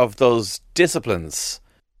nature of those disciplines,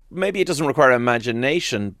 maybe it doesn't require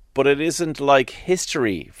imagination, but it isn't like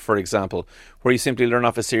history, for example, where you simply learn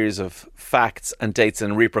off a series of facts and dates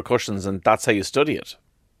and repercussions, and that's how you study it.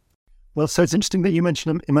 Well, so it's interesting that you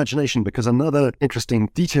mention imagination, because another interesting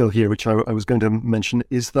detail here, which I was going to mention,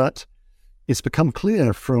 is that it's become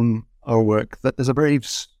clear from our work that there's a very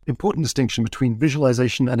important distinction between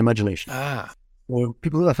visualization and imagination. Well,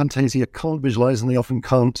 people with aphantasia can't visualize, and they often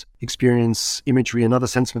can't experience imagery and other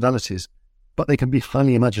sense modalities, but they can be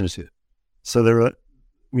highly imaginative. So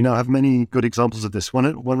we now have many good examples of this.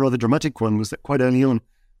 One rather dramatic one was that quite early on,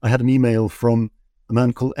 I had an email from a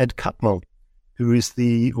man called Ed Catmull, who is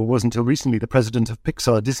or was until recently, the president of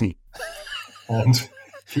Pixar Disney. And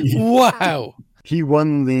wow! He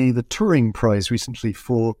won the Turing Prize recently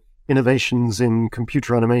for innovations in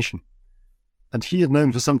computer animation. And he had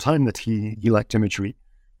known for some time that he lacked imagery.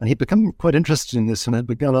 And he'd become quite interested in this and had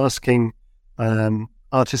begun asking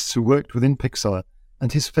artists who worked within Pixar.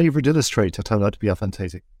 And his favourite illustrator turned out to be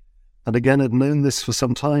Afantasia. And again, had known this for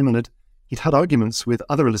some time, and he'd had arguments with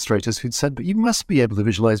other illustrators who'd said, but you must be able to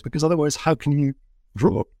visualize, because otherwise how can you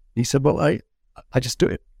draw? He said, well, I just do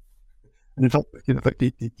it. And in fact,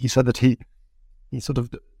 he said that he sort of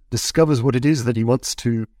discovers what it is that he wants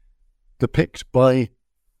to depict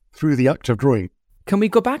through the act of drawing. Can we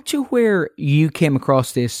go back to where you came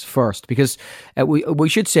across this first? Because we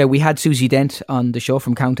should say we had Susie Dent on the show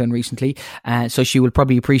from Countdown recently, so she will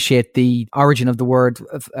probably appreciate the origin of the word.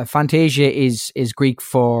 Fantasia is Greek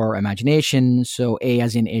for imagination, so A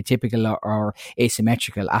as in atypical or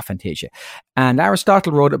asymmetrical, aphantasia. And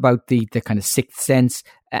Aristotle wrote about the kind of sixth sense.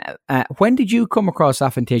 When did you come across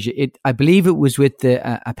aphantasia? I believe it was with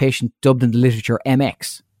a patient dubbed in the literature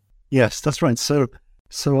MX. Yes, that's right.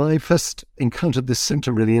 So I first encountered this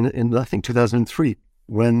symptom really in I think 2003,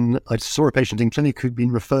 when I saw a patient in clinic who'd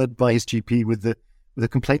been referred by his GP with a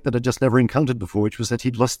complaint that I'd just never encountered before, which was that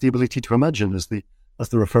he'd lost the ability to imagine, as the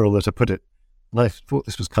referral letter put it. And I thought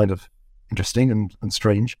this was kind of interesting and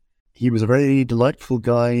strange. He was a very delightful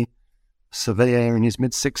guy, surveyor in his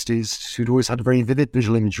mid-60s, who'd always had a very vivid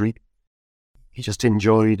visual imagery. He just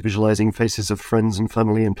enjoyed visualizing faces of friends and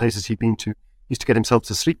family and places he'd been to. He used to get himself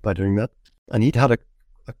to sleep by doing that. And he'd had a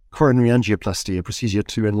coronary angioplasty, a procedure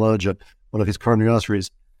to enlarge one of his coronary arteries.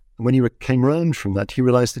 And when he came round from that, he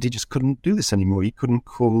realized that he just couldn't do this anymore. He couldn't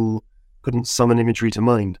summon imagery to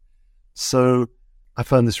mind. So I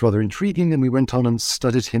found this rather intriguing, and we went on and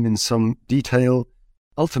studied him in some detail,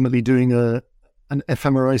 ultimately doing an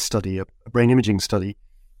fMRI study, a brain imaging study,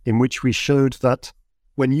 in which we showed that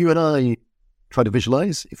when you and I try to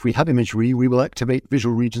visualize, if we have imagery, we will activate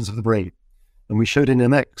visual regions of the brain. And we showed in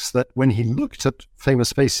MX that when he looked at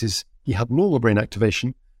famous faces, he had normal brain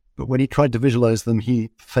activation, but when he tried to visualize them, he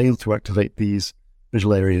failed to activate these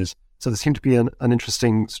visual areas. So there seemed to be an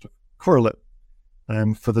interesting sort of correlate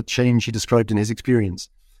for the change he described in his experience.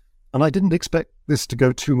 And I didn't expect this to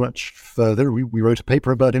go too much further. We wrote a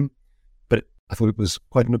paper about him, but I thought it was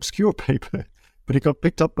quite an obscure paper. But it got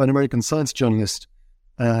picked up by an American science journalist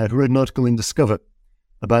who wrote an article in Discover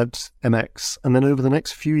about MX. And then over the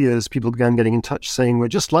next few years, people began getting in touch saying, we're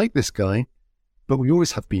just like this guy, but we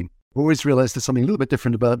always have been. We always realized there's something a little bit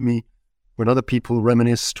different about me. When other people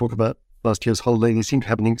reminisce, talk about last year's holiday, they seem to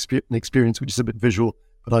have an experience which is a bit visual,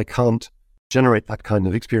 but I can't generate that kind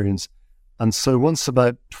of experience. And so once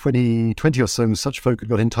about 20 or so such folk had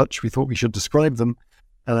got in touch, we thought we should describe them.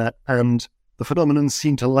 And the phenomenon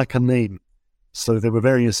seemed to lack a name. So there were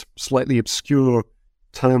various slightly obscure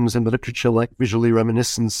terms in the literature like visually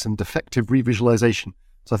reminiscence and defective revisualization.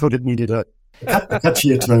 So I thought it needed a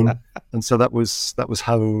catchier term, and so that was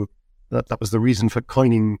the reason for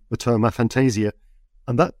coining the term aphantasia,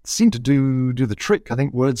 and that seemed to do the trick. I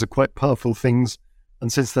think words are quite powerful things,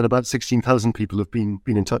 and since then about 16,000 people have been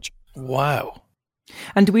in touch. Wow.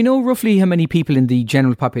 And do we know roughly how many people in the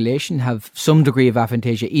general population have some degree of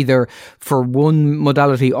aphantasia, either for one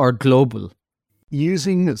modality or global?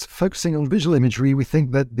 Focusing on visual imagery, we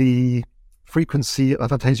think that the frequency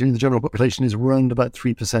of aphantasia in the general population is around about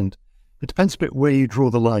 3%. It depends a bit where you draw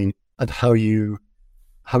the line and how you,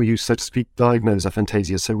 so to speak, diagnose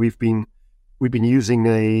aphantasia. So we've been using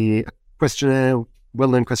a questionnaire,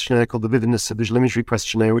 well-known questionnaire called the Vividness of Visual Imagery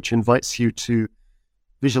Questionnaire, which invites you to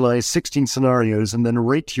visualize 16 scenarios and then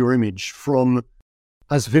rate your image from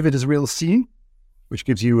as vivid as a real scene, which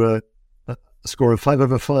gives you a score of 5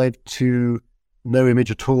 over 5, to no image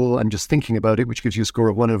at all and just thinking about it, which gives you a score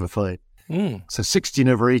of 1 over 5. So 16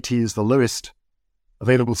 over 80 is the lowest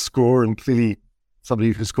available score, and clearly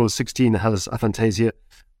somebody who scores 16 has aphantasia,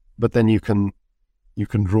 but then you can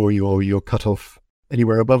draw your cutoff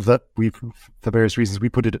anywhere above that. For various reasons, we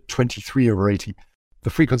put it at 23 over 80. The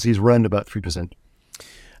frequency is around about 3%.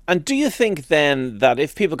 And do you think then that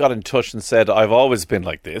if people got in touch and said, I've always been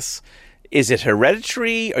like this, is it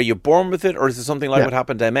hereditary? Are you born with it? Or is it something like what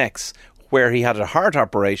happened to MX, where he had a heart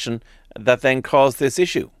operation that then caused this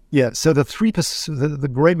issue? Yeah, so the 3%, the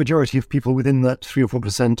great majority of people within that 3 or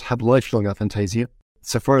 4% have lifelong aphantasia.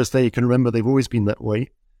 So far as they can remember, they've always been that way.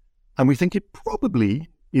 And we think it probably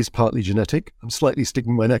is partly genetic. I'm slightly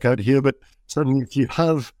sticking my neck out here, but certainly if you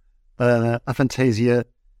have aphantasia,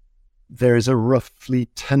 there is a roughly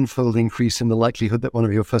 10-fold increase in the likelihood that one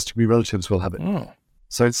of your first-degree relatives will have it.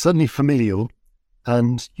 So it's certainly familial.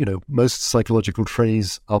 And, most psychological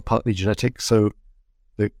traits are partly genetic, so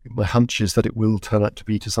my hunch is that it will turn out to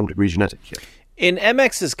be to some degree genetic. Yeah. In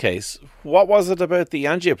MX's case, what was it about the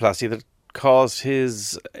angioplasty that caused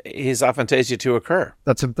his aphantasia to occur?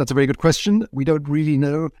 That's a very good question. We don't really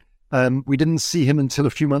know. We didn't see him until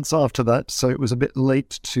a few months after that, so it was a bit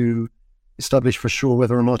late to establish for sure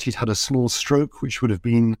whether or not he'd had a small stroke, which would have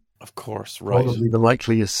been, of course, right, probably the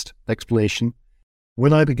likeliest explanation.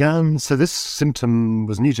 When I began, so this symptom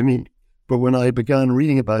was new to me, but when I began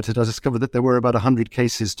reading about it, I discovered that there were about 100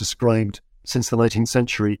 cases described since the 19th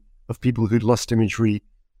century of people who'd lost imagery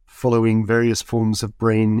following various forms of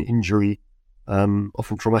brain injury,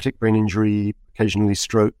 often traumatic brain injury, occasionally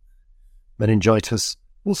stroke, meningitis.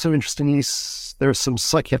 Also, interestingly, there are some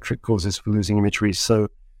psychiatric causes for losing imagery, so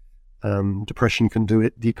depression can do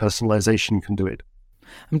it, depersonalization can do it.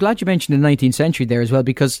 I'm glad you mentioned the 19th century there as well,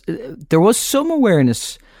 because there was some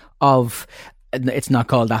awareness of, it's not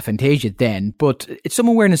called aphantasia then, but it's some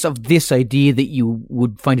awareness of this idea that you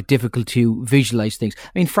would find it difficult to visualize things. I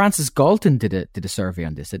mean, Francis Galton did a survey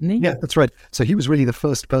on this, didn't he? Yeah, that's right. So he was really the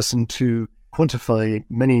first person to quantify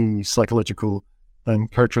many psychological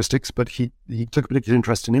characteristics, but he took a particular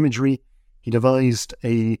interest in imagery. He devised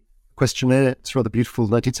a questionnaire. It's a rather beautiful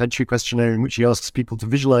 19th century questionnaire in which he asks people to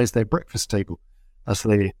visualize their breakfast table as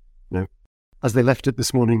they left it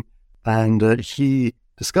this morning. And he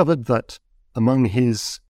discovered that among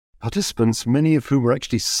his participants, many of whom were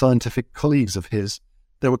actually scientific colleagues of his,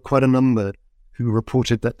 there were quite a number who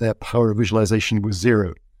reported that their power of visualization was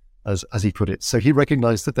zero, as he put it. So he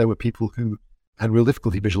recognized that there were people who had real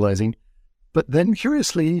difficulty visualizing. But then,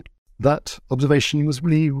 curiously, that observation was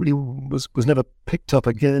was never picked up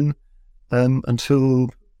again until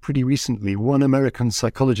pretty recently. One American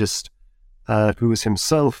psychologist who was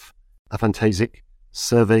himself aphantasic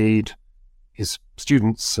surveyed his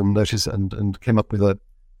students and noticed and came up with a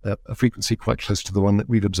frequency quite close to the one that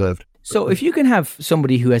we've observed. So if you can have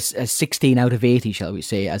somebody who has a 16 out of 80, shall we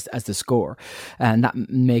say, as the score, and that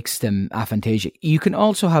makes them aphantasic, you can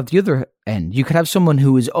also have the other end. You could have someone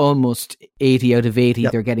who is almost 80 out of 80,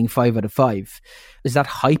 They're getting 5 out of 5. Is that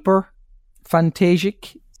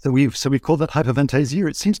hyperphantasic? So we've called that hyperphantasia.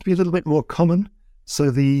 It seems to be a little bit more common. So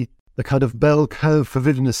the kind of bell curve for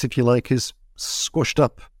vividness, if you like, is squashed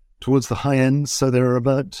up towards the high end. So there are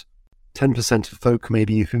about 10% of folk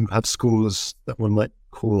maybe who have scores that one might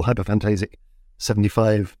call hyperphantasic,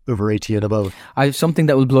 75 over 80 and above. I have something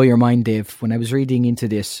that will blow your mind, Dave. When I was reading into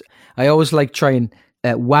this, I always like trying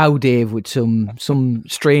wow Dave with some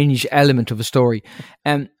strange element of a story.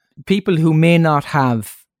 People who may not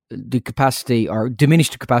have the capacity or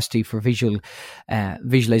diminished the capacity for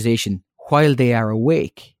visualization while they are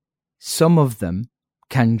awake, some of them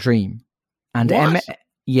can dream. And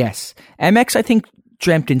yes, MX, I think,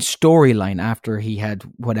 dreamt in Storyline after he had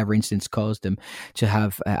whatever instance caused him to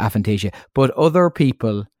have aphantasia. But other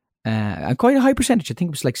people, and quite a high percentage, I think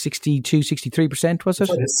it was like 62, 63%, was it?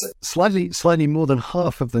 Slightly more than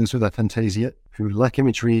half of those with aphantasia who lack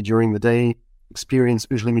imagery during the day experience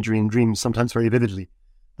visual imagery in dreams, sometimes very vividly.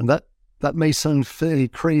 And that may sound fairly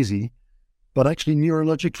crazy, but actually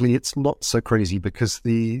neurologically it's not so crazy because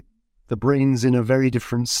the brain's in a very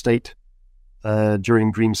different state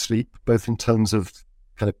during dream sleep, both in terms of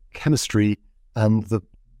kind of chemistry and the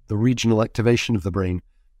regional activation of the brain.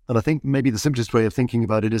 And I think maybe the simplest way of thinking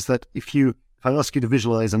about it is that if I ask you to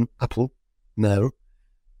visualize an apple now,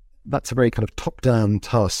 that's a very kind of top-down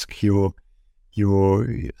task. You're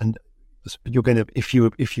going to, if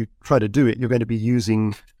you try to do it, you're going to be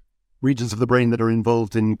using regions of the brain that are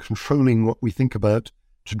involved in controlling what we think about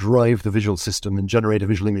to drive the visual system and generate a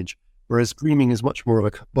visual image. Whereas dreaming is much more of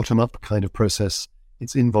a bottom-up kind of process.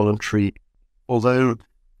 It's involuntary, although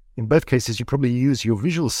in both cases you probably use your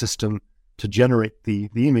visual system to generate the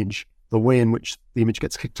image. The way in which the image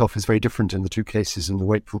gets kicked off is very different in the two cases, in the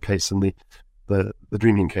wakeful case and the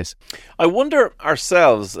dreaming case. I wonder,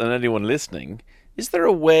 ourselves and anyone listening, is there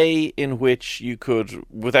a way in which you could,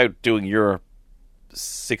 without doing your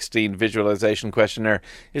 16 visualization questionnaire,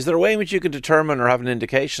 is there a way in which you can determine or have an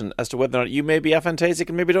indication as to whether or not you may be aphantasic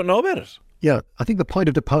and maybe don't know about it? Yeah, I think the point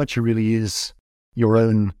of departure really is your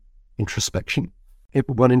own introspection.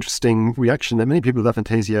 One interesting reaction that many people with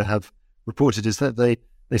aphantasia have reported is that they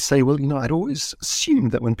say, well, I'd always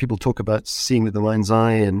assumed that when people talk about seeing with the mind's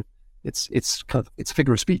eye, and it's a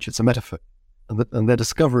figure of speech, it's a metaphor, and their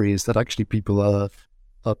discovery is that actually people are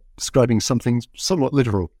describing something somewhat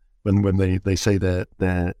literal when they say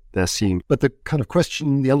they're seeing. But the kind of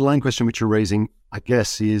question, the underlying question which you're raising, I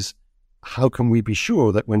guess, is how can we be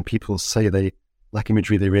sure that when people say they lack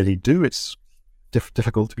imagery, they really do? It's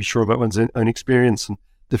difficult to be sure about one's own experience and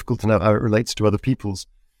difficult to know how it relates to other people's.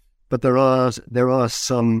 But there are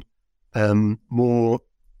some more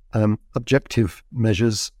objective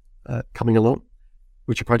measures coming along,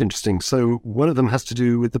 which are quite interesting. So one of them has to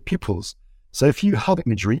do with the pupils. So if you have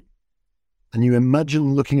imagery and you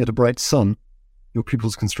imagine looking at a bright sun, your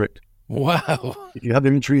pupils constrict. Wow. If you have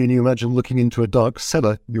imagery and you imagine looking into a dark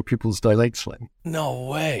cellar, your pupils dilate slightly. No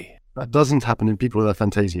way. That doesn't happen in people with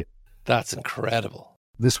aphantasia. That's incredible.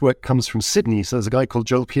 This work comes from Sydney. So there's a guy called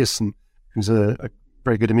Joel Pearson, who's a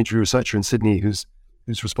very good imagery researcher in Sydney, who's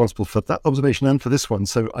responsible for that observation and for this one.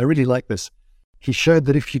 So I really like this. He showed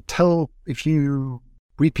that if you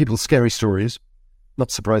read people scary stories, not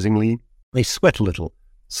surprisingly, they sweat a little.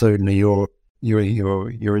 So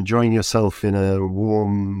you're enjoying yourself in a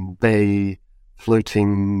warm bay,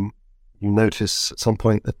 floating. You notice at some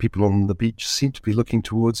point that people on the beach seem to be looking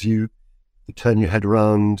towards you. You turn your head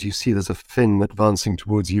around, you see there's a fin advancing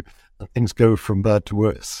towards you, and things go from bad to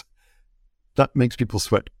worse. That makes people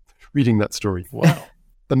sweat, reading that story. Wow.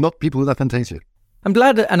 But not people with aphantasia. I'm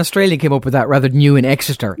glad an Australian came up with that rather than you in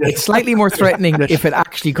Exeter. It's slightly more threatening if it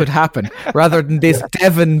actually could happen, rather than this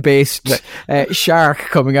Devon-based shark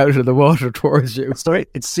coming out of the water towards you. Sorry,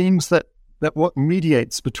 it seems that what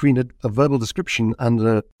mediates between a verbal description and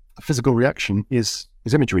a physical reaction is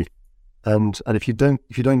imagery. And if you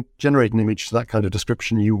don't generate an image to that kind of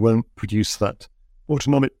description, you won't produce that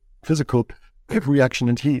autonomic physical reaction.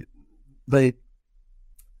 And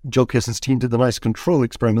Joel Pearson's team did the nice control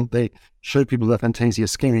experiment. They showed people with aphantasia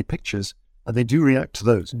scary pictures, and they do react to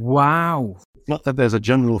those. Wow. It's not that there's a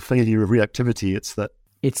general failure of reactivity, it's that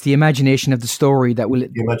it's the imagination of the story that will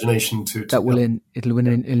the imagination it'll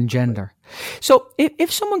engender. So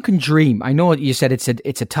if someone can dream, I know you said it's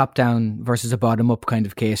a top down versus a bottom up kind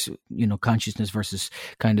of case, consciousness versus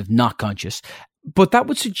kind of not conscious, but that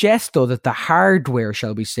would suggest though that the hardware,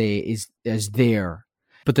 shall we say, is there,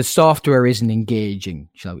 but the software isn't engaging,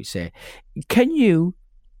 shall we say. Can you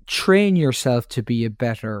train yourself to be a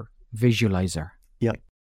better visualizer? Yeah.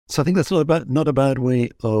 So I think that's not a bad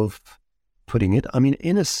way of putting it. I mean,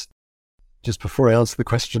 just before I answer the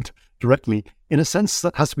question directly, in a sense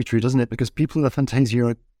that has to be true, doesn't it? Because people with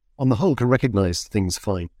aphantasia, on the whole, can recognize things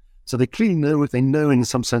fine. So they clearly know in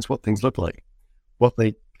some sense what things look like. What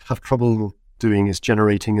they have trouble doing is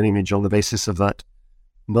generating an image on the basis of that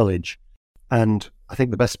knowledge. And I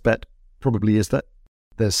think the best bet probably is that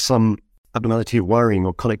there's some abnormality of wiring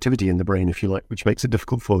or connectivity in the brain, if you like, which makes it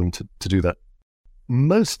difficult for them to do that.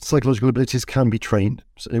 Most psychological abilities can be trained,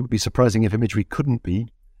 so it would be surprising if imagery couldn't be,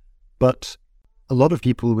 but a lot of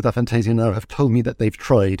people with aphantasia now have told me that they've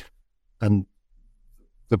tried, and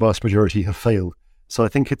the vast majority have failed. So I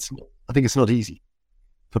think it's not easy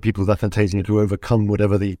for people with aphantasia to overcome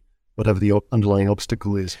whatever the underlying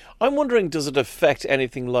obstacle is. I'm wondering, does it affect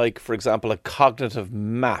anything like, for example, a cognitive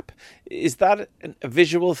map? Is that a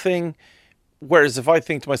visual thing? Whereas if I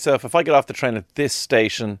think to myself, if I get off the train at this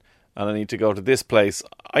station and I need to go to this place,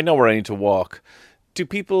 I know where I need to walk. Do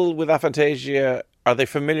people with aphantasia, are they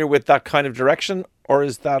familiar with that kind of direction, or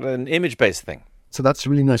is that an image-based thing? So that's a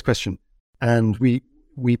really nice question. And we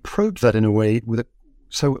probed that in a way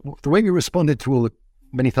so the way we responded to all the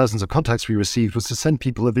many thousands of contacts we received was to send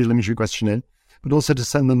people a visual imagery questionnaire, but also to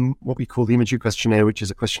send them what we call the imagery questionnaire, which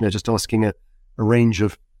is a questionnaire just asking a range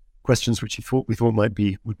of questions which we thought would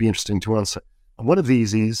be interesting to answer. And one of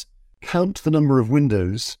these is count the number of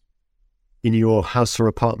windows in your house or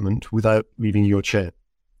apartment without leaving your chair.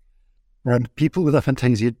 And people with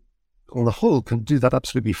aphantasia, on the whole, can do that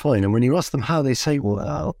absolutely fine. And when you ask them how, they say, well,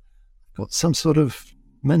 I've got some sort of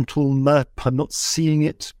mental map. I'm not seeing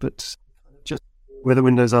it, but just where the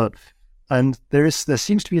windows are. And there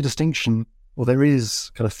seems to be a distinction, or there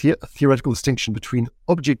is kind of a theoretical distinction between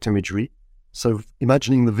object imagery, so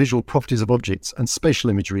imagining the visual properties of objects, and spatial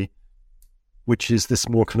imagery, which is this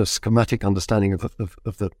more kind of schematic understanding of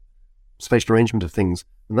the spatial arrangement of things.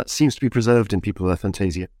 And that seems to be preserved in people with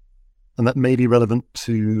aphantasia. And that may be relevant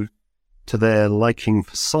to their liking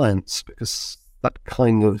for science, because that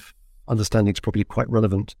kind of understanding is probably quite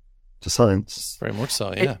relevant to science. Very much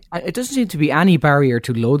so, yeah. It doesn't seem to be any barrier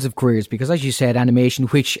to loads of careers, because as you said, animation,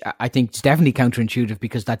 which I think is definitely counterintuitive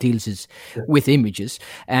because that deals with images,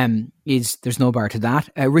 there's no bar to that.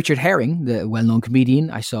 Richard Herring, the well-known comedian,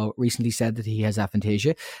 I saw recently said that he has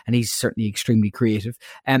aphantasia, and he's certainly extremely creative.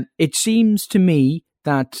 It seems to me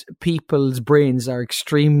that people's brains are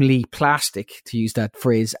extremely plastic, to use that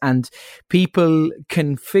phrase, and people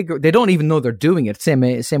can they don't even know they're doing it. Same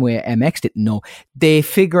way MX didn't know.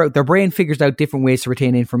 Their brain figures out different ways to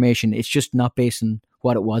retain information. It's just not based on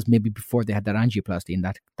what it was maybe before they had that angioplasty in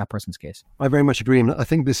that person's case. I very much agree. And I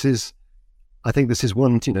think this is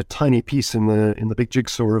one tiny piece in the big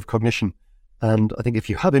jigsaw of cognition. And I think if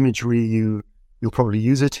you have imagery, you'll probably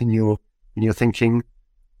use it in your thinking.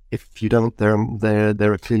 If you don't, there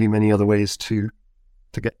are clearly many other ways to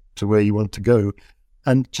to get to where you want to go.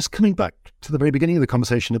 And just coming back to the very beginning of the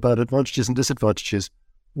conversation about advantages and disadvantages,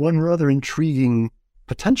 one rather intriguing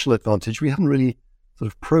potential advantage, we haven't really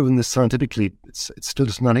sort of proven this scientifically, it's still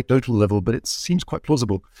just an anecdotal level, but it seems quite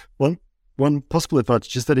plausible. One possible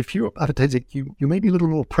advantage is that if you're aphantasic, you may be a little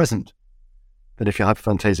more present than if you're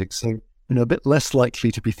hyperphantasic. So, a bit less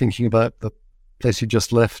likely to be thinking about the place you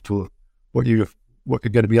just left or what you're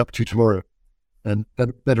going to be up to tomorrow, and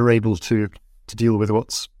better able to deal with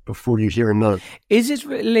what's before you here and now. Is it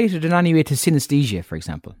related in any way to synesthesia, for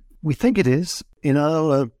example? We think it is. In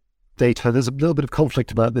our data, there's a little bit of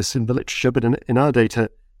conflict about this in the literature, but in our data,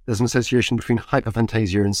 there's an association between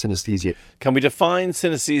hyperphantasia and synesthesia. Can we define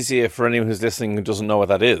synesthesia for anyone who's listening who doesn't know what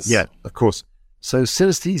that is? Yeah, of course. So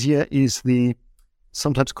synesthesia is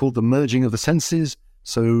sometimes called the merging of the senses.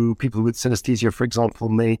 So people with synesthesia, for example,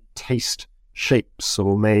 may taste shapes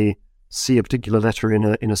or may see a particular letter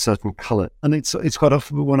in a certain color. And it's quite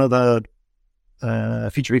often one other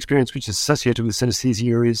feature of experience which is associated with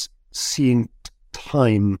synesthesia is seeing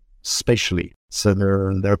time spatially. So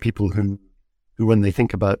there are people who when they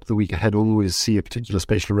think about the week ahead always see a particular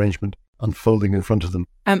spatial arrangement unfolding in front of them.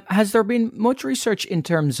 Has there been much research in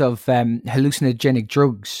terms of hallucinogenic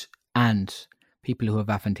drugs and people who have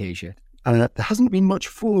aphantasia? There hasn't been much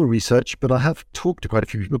full research, but I have talked to quite a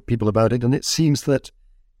few people about it, and it seems that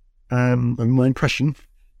my impression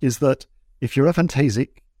is that if you're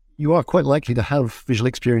aphantasic, you are quite likely to have visual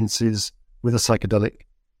experiences with a psychedelic,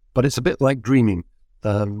 but it's a bit like dreaming.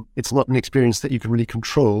 It's not an experience that you can really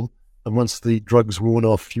control, and once the drug's worn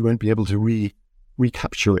off, you won't be able to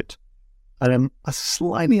recapture it. And I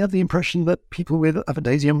slightly have the impression that people with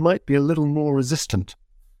aphantasia might be a little more resistant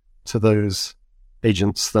to those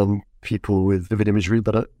agents than people with vivid imagery,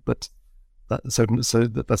 but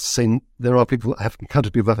that's saying there are people, I have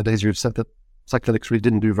encountered people with aphantasia who've said that psychedelics really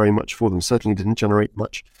didn't do very much for them, certainly didn't generate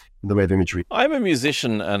much in the way of imagery. I'm a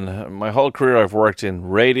musician, and my whole career I've worked in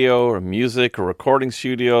radio or music or recording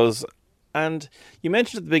studios, and you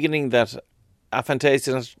mentioned at the beginning that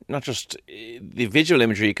aphantasia is not just the visual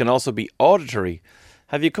imagery, it can also be auditory.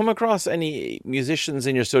 Have you come across any musicians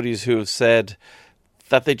in your studies who have said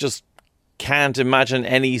that they just can't imagine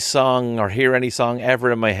any song or hear any song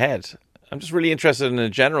ever in my head? I'm just really interested in a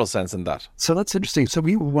general sense in that. So that's interesting. So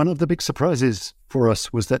one of the big surprises for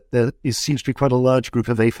us was that there seems to be quite a large group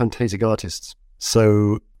of aphantasic artists.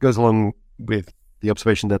 So it goes along with the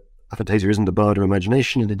observation that aphantasia isn't a bar to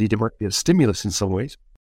imagination, and indeed it might be a stimulus in some ways.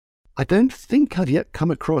 I don't think I've yet come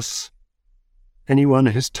across anyone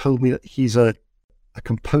who's told me that he's a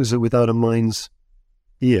composer without a mind's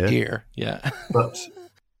ear. Yeah.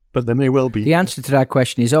 But there may well be. The answer to that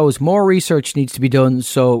question is always more research needs to be done,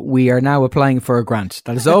 so we are now applying for a grant.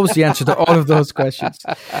 That is always the answer to all of those questions.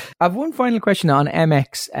 I have one final question on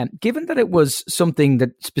MX. Given that it was something that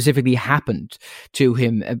specifically happened to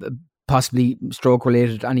him, possibly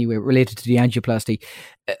stroke-related anyway, related to the angioplasty,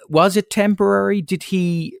 was it temporary? Did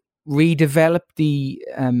he redevelop the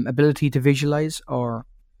ability to visualize, or?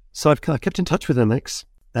 So I've kept in touch with MX,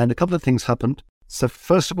 and a couple of things happened. So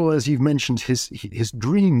first of all, as you've mentioned, his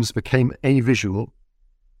dreams became avisual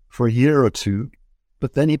for a year or two,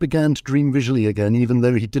 but then he began to dream visually again, even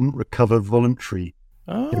though he didn't recover voluntary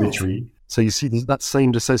imagery. So you see that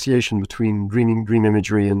same dissociation between dream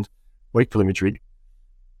imagery and wakeful imagery.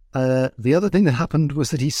 The other thing that happened was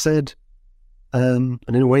that he said, and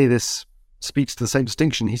in a way this speaks to the same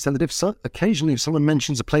distinction, he said that occasionally if someone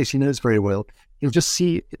mentions a place he knows very well, he'll just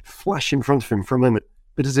see it flash in front of him for a moment,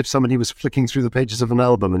 but as if somebody was flicking through the pages of an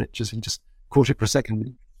album and he just caught it for a second.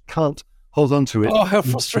 He can't hold on to it. Oh, how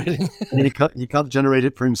frustrating. And he can't generate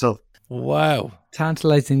it for himself. Wow.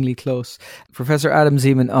 Tantalizingly close. Professor Adam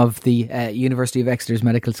Zeman of the University of Exeter's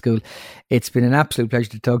Medical School, it's been an absolute pleasure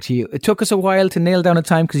to talk to you. It took us a while to nail down a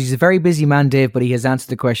time because he's a very busy man, Dave, but he has answered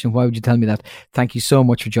the question, why would you tell me that? Thank you so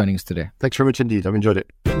much for joining us today. Thanks very much indeed. I've enjoyed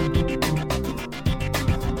it.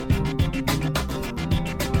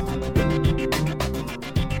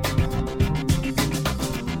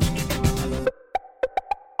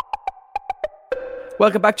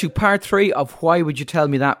 Welcome back to part 3 of Why Would You Tell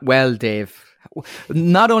Me That? Well, Dave,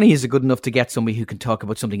 not only is it good enough to get somebody who can talk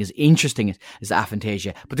about something as interesting as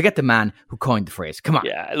aphantasia, but to get the man who coined the phrase. Come on.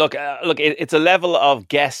 Yeah, look, it's a level of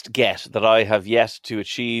get that I have yet to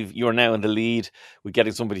achieve. You're now in the lead with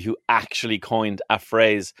getting somebody who actually coined a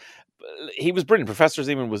phrase. He was brilliant. Professor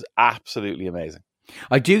Zeman was absolutely amazing.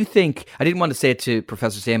 I do think, I didn't want to say it to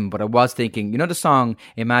Professor Zeman, but I was thinking, you know the song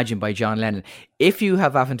Imagine by John Lennon? If you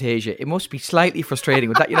have aphantasia, it must be slightly frustrating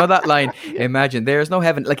with that. You know that line, Imagine, there is no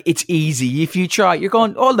heaven. Like, it's easy. If you try, you're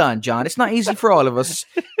going, hold on, John, it's not easy for all of us.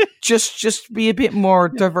 Just be a bit more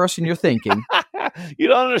diverse in your thinking. You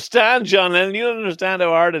don't understand, John Lennon. You don't understand how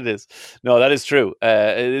hard it is. No, that is true.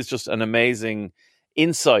 It is just an amazing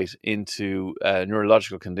insight into a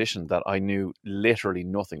neurological condition that I knew literally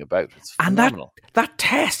nothing about. It's phenomenal. And that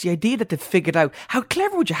test, the idea that they figured out, how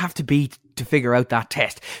clever would you have to be to figure out that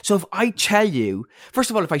test? So if I tell you, first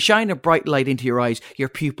of all, if I shine a bright light into your eyes, your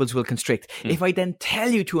pupils will constrict. If I then tell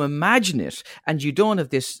you to imagine it and you don't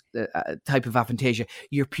have this type of aphantasia,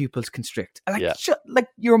 your pupils constrict. Like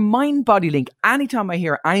your mind-body link, anytime I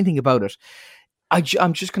hear anything about it,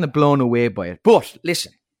 I'm just kind of blown away by it. But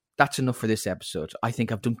listen, that's enough for this episode. I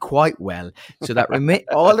think I've done quite well. So that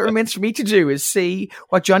all that remains for me to do is see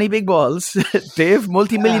what Johnny Big Balls, Dave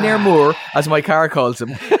Multimillionaire Moore, as my car calls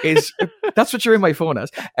him, is. That's what you're in my phone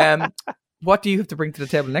as. What do you have to bring to the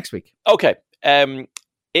table next week? Okay.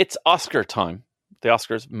 It's Oscar time. The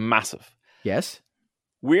Oscars, massive. Yes.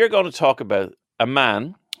 We're going to talk about a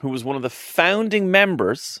man who was one of the founding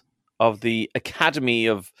members of the Academy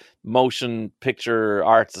of Motion Picture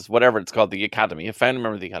Arts, whatever it's called, the Academy, a founding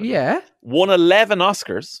member of the Academy. Yeah. Won 11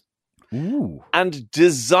 Oscars. Ooh. And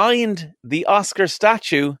designed the Oscar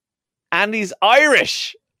statue, and he's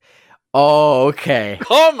Irish. Oh, okay.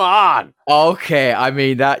 Come on. Okay, I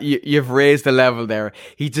mean, that you've raised the level there.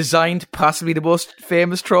 He designed possibly the most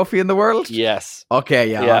famous trophy in the world? Yes.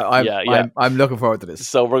 Okay, I'm looking forward to this.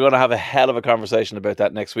 So we're going to have a hell of a conversation about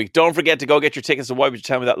that next week. Don't forget to go get your tickets to Why Would You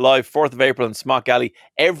Tell Me That Live, 4th of April in Smock Alley.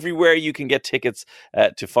 Everywhere you can get tickets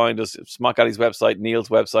to find us. Smock Alley's website, Neil's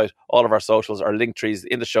website, all of our socials, our link trees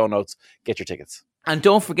in the show notes. Get your tickets. And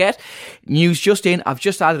don't forget, news just in, I've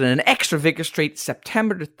just added an extra Vicar Street,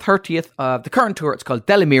 September the 30th of the current tour. It's called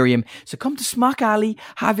Delamerium. So come to Smock Alley,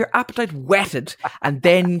 have your appetite whetted, and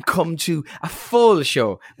then come to a full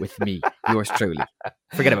show with me, yours truly.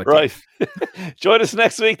 Forget about right. Join us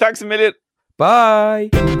next week. Thanks a million.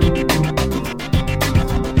 Bye.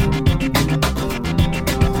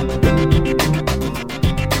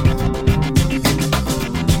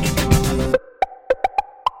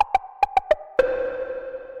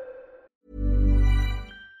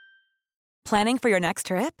 Planning for your next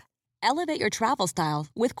trip? Elevate your travel style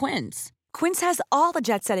with Quince. Quince has all the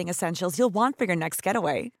jet-setting essentials you'll want for your next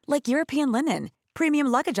getaway, like European linen, premium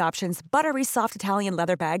luggage options, buttery soft Italian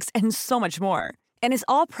leather bags, and so much more. And is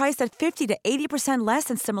all priced at 50 to 80% less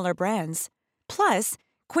than similar brands. Plus,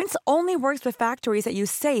 Quince only works with factories that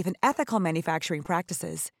use safe and ethical manufacturing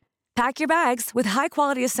practices. Pack your bags with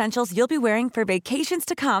high-quality essentials you'll be wearing for vacations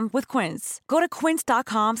to come with Quince. Go to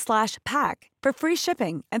quince.com/pack for free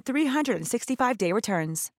shipping and 365-day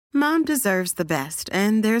returns. Mom deserves the best,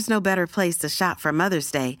 and there's no better place to shop for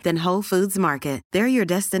Mother's Day than Whole Foods Market. They're your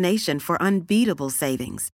destination for unbeatable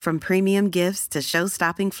savings, from premium gifts to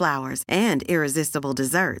show-stopping flowers and irresistible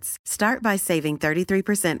desserts. Start by saving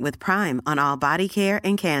 33% with Prime on all body care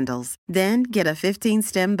and candles. Then get a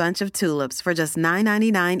 15-stem bunch of tulips for just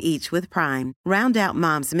 $9.99 each with Prime. Round out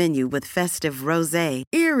Mom's menu with festive rosé,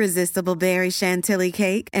 irresistible berry chantilly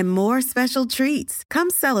cake, and more special treats. Come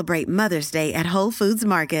celebrate Mother's Day at Whole Foods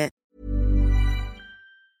Market.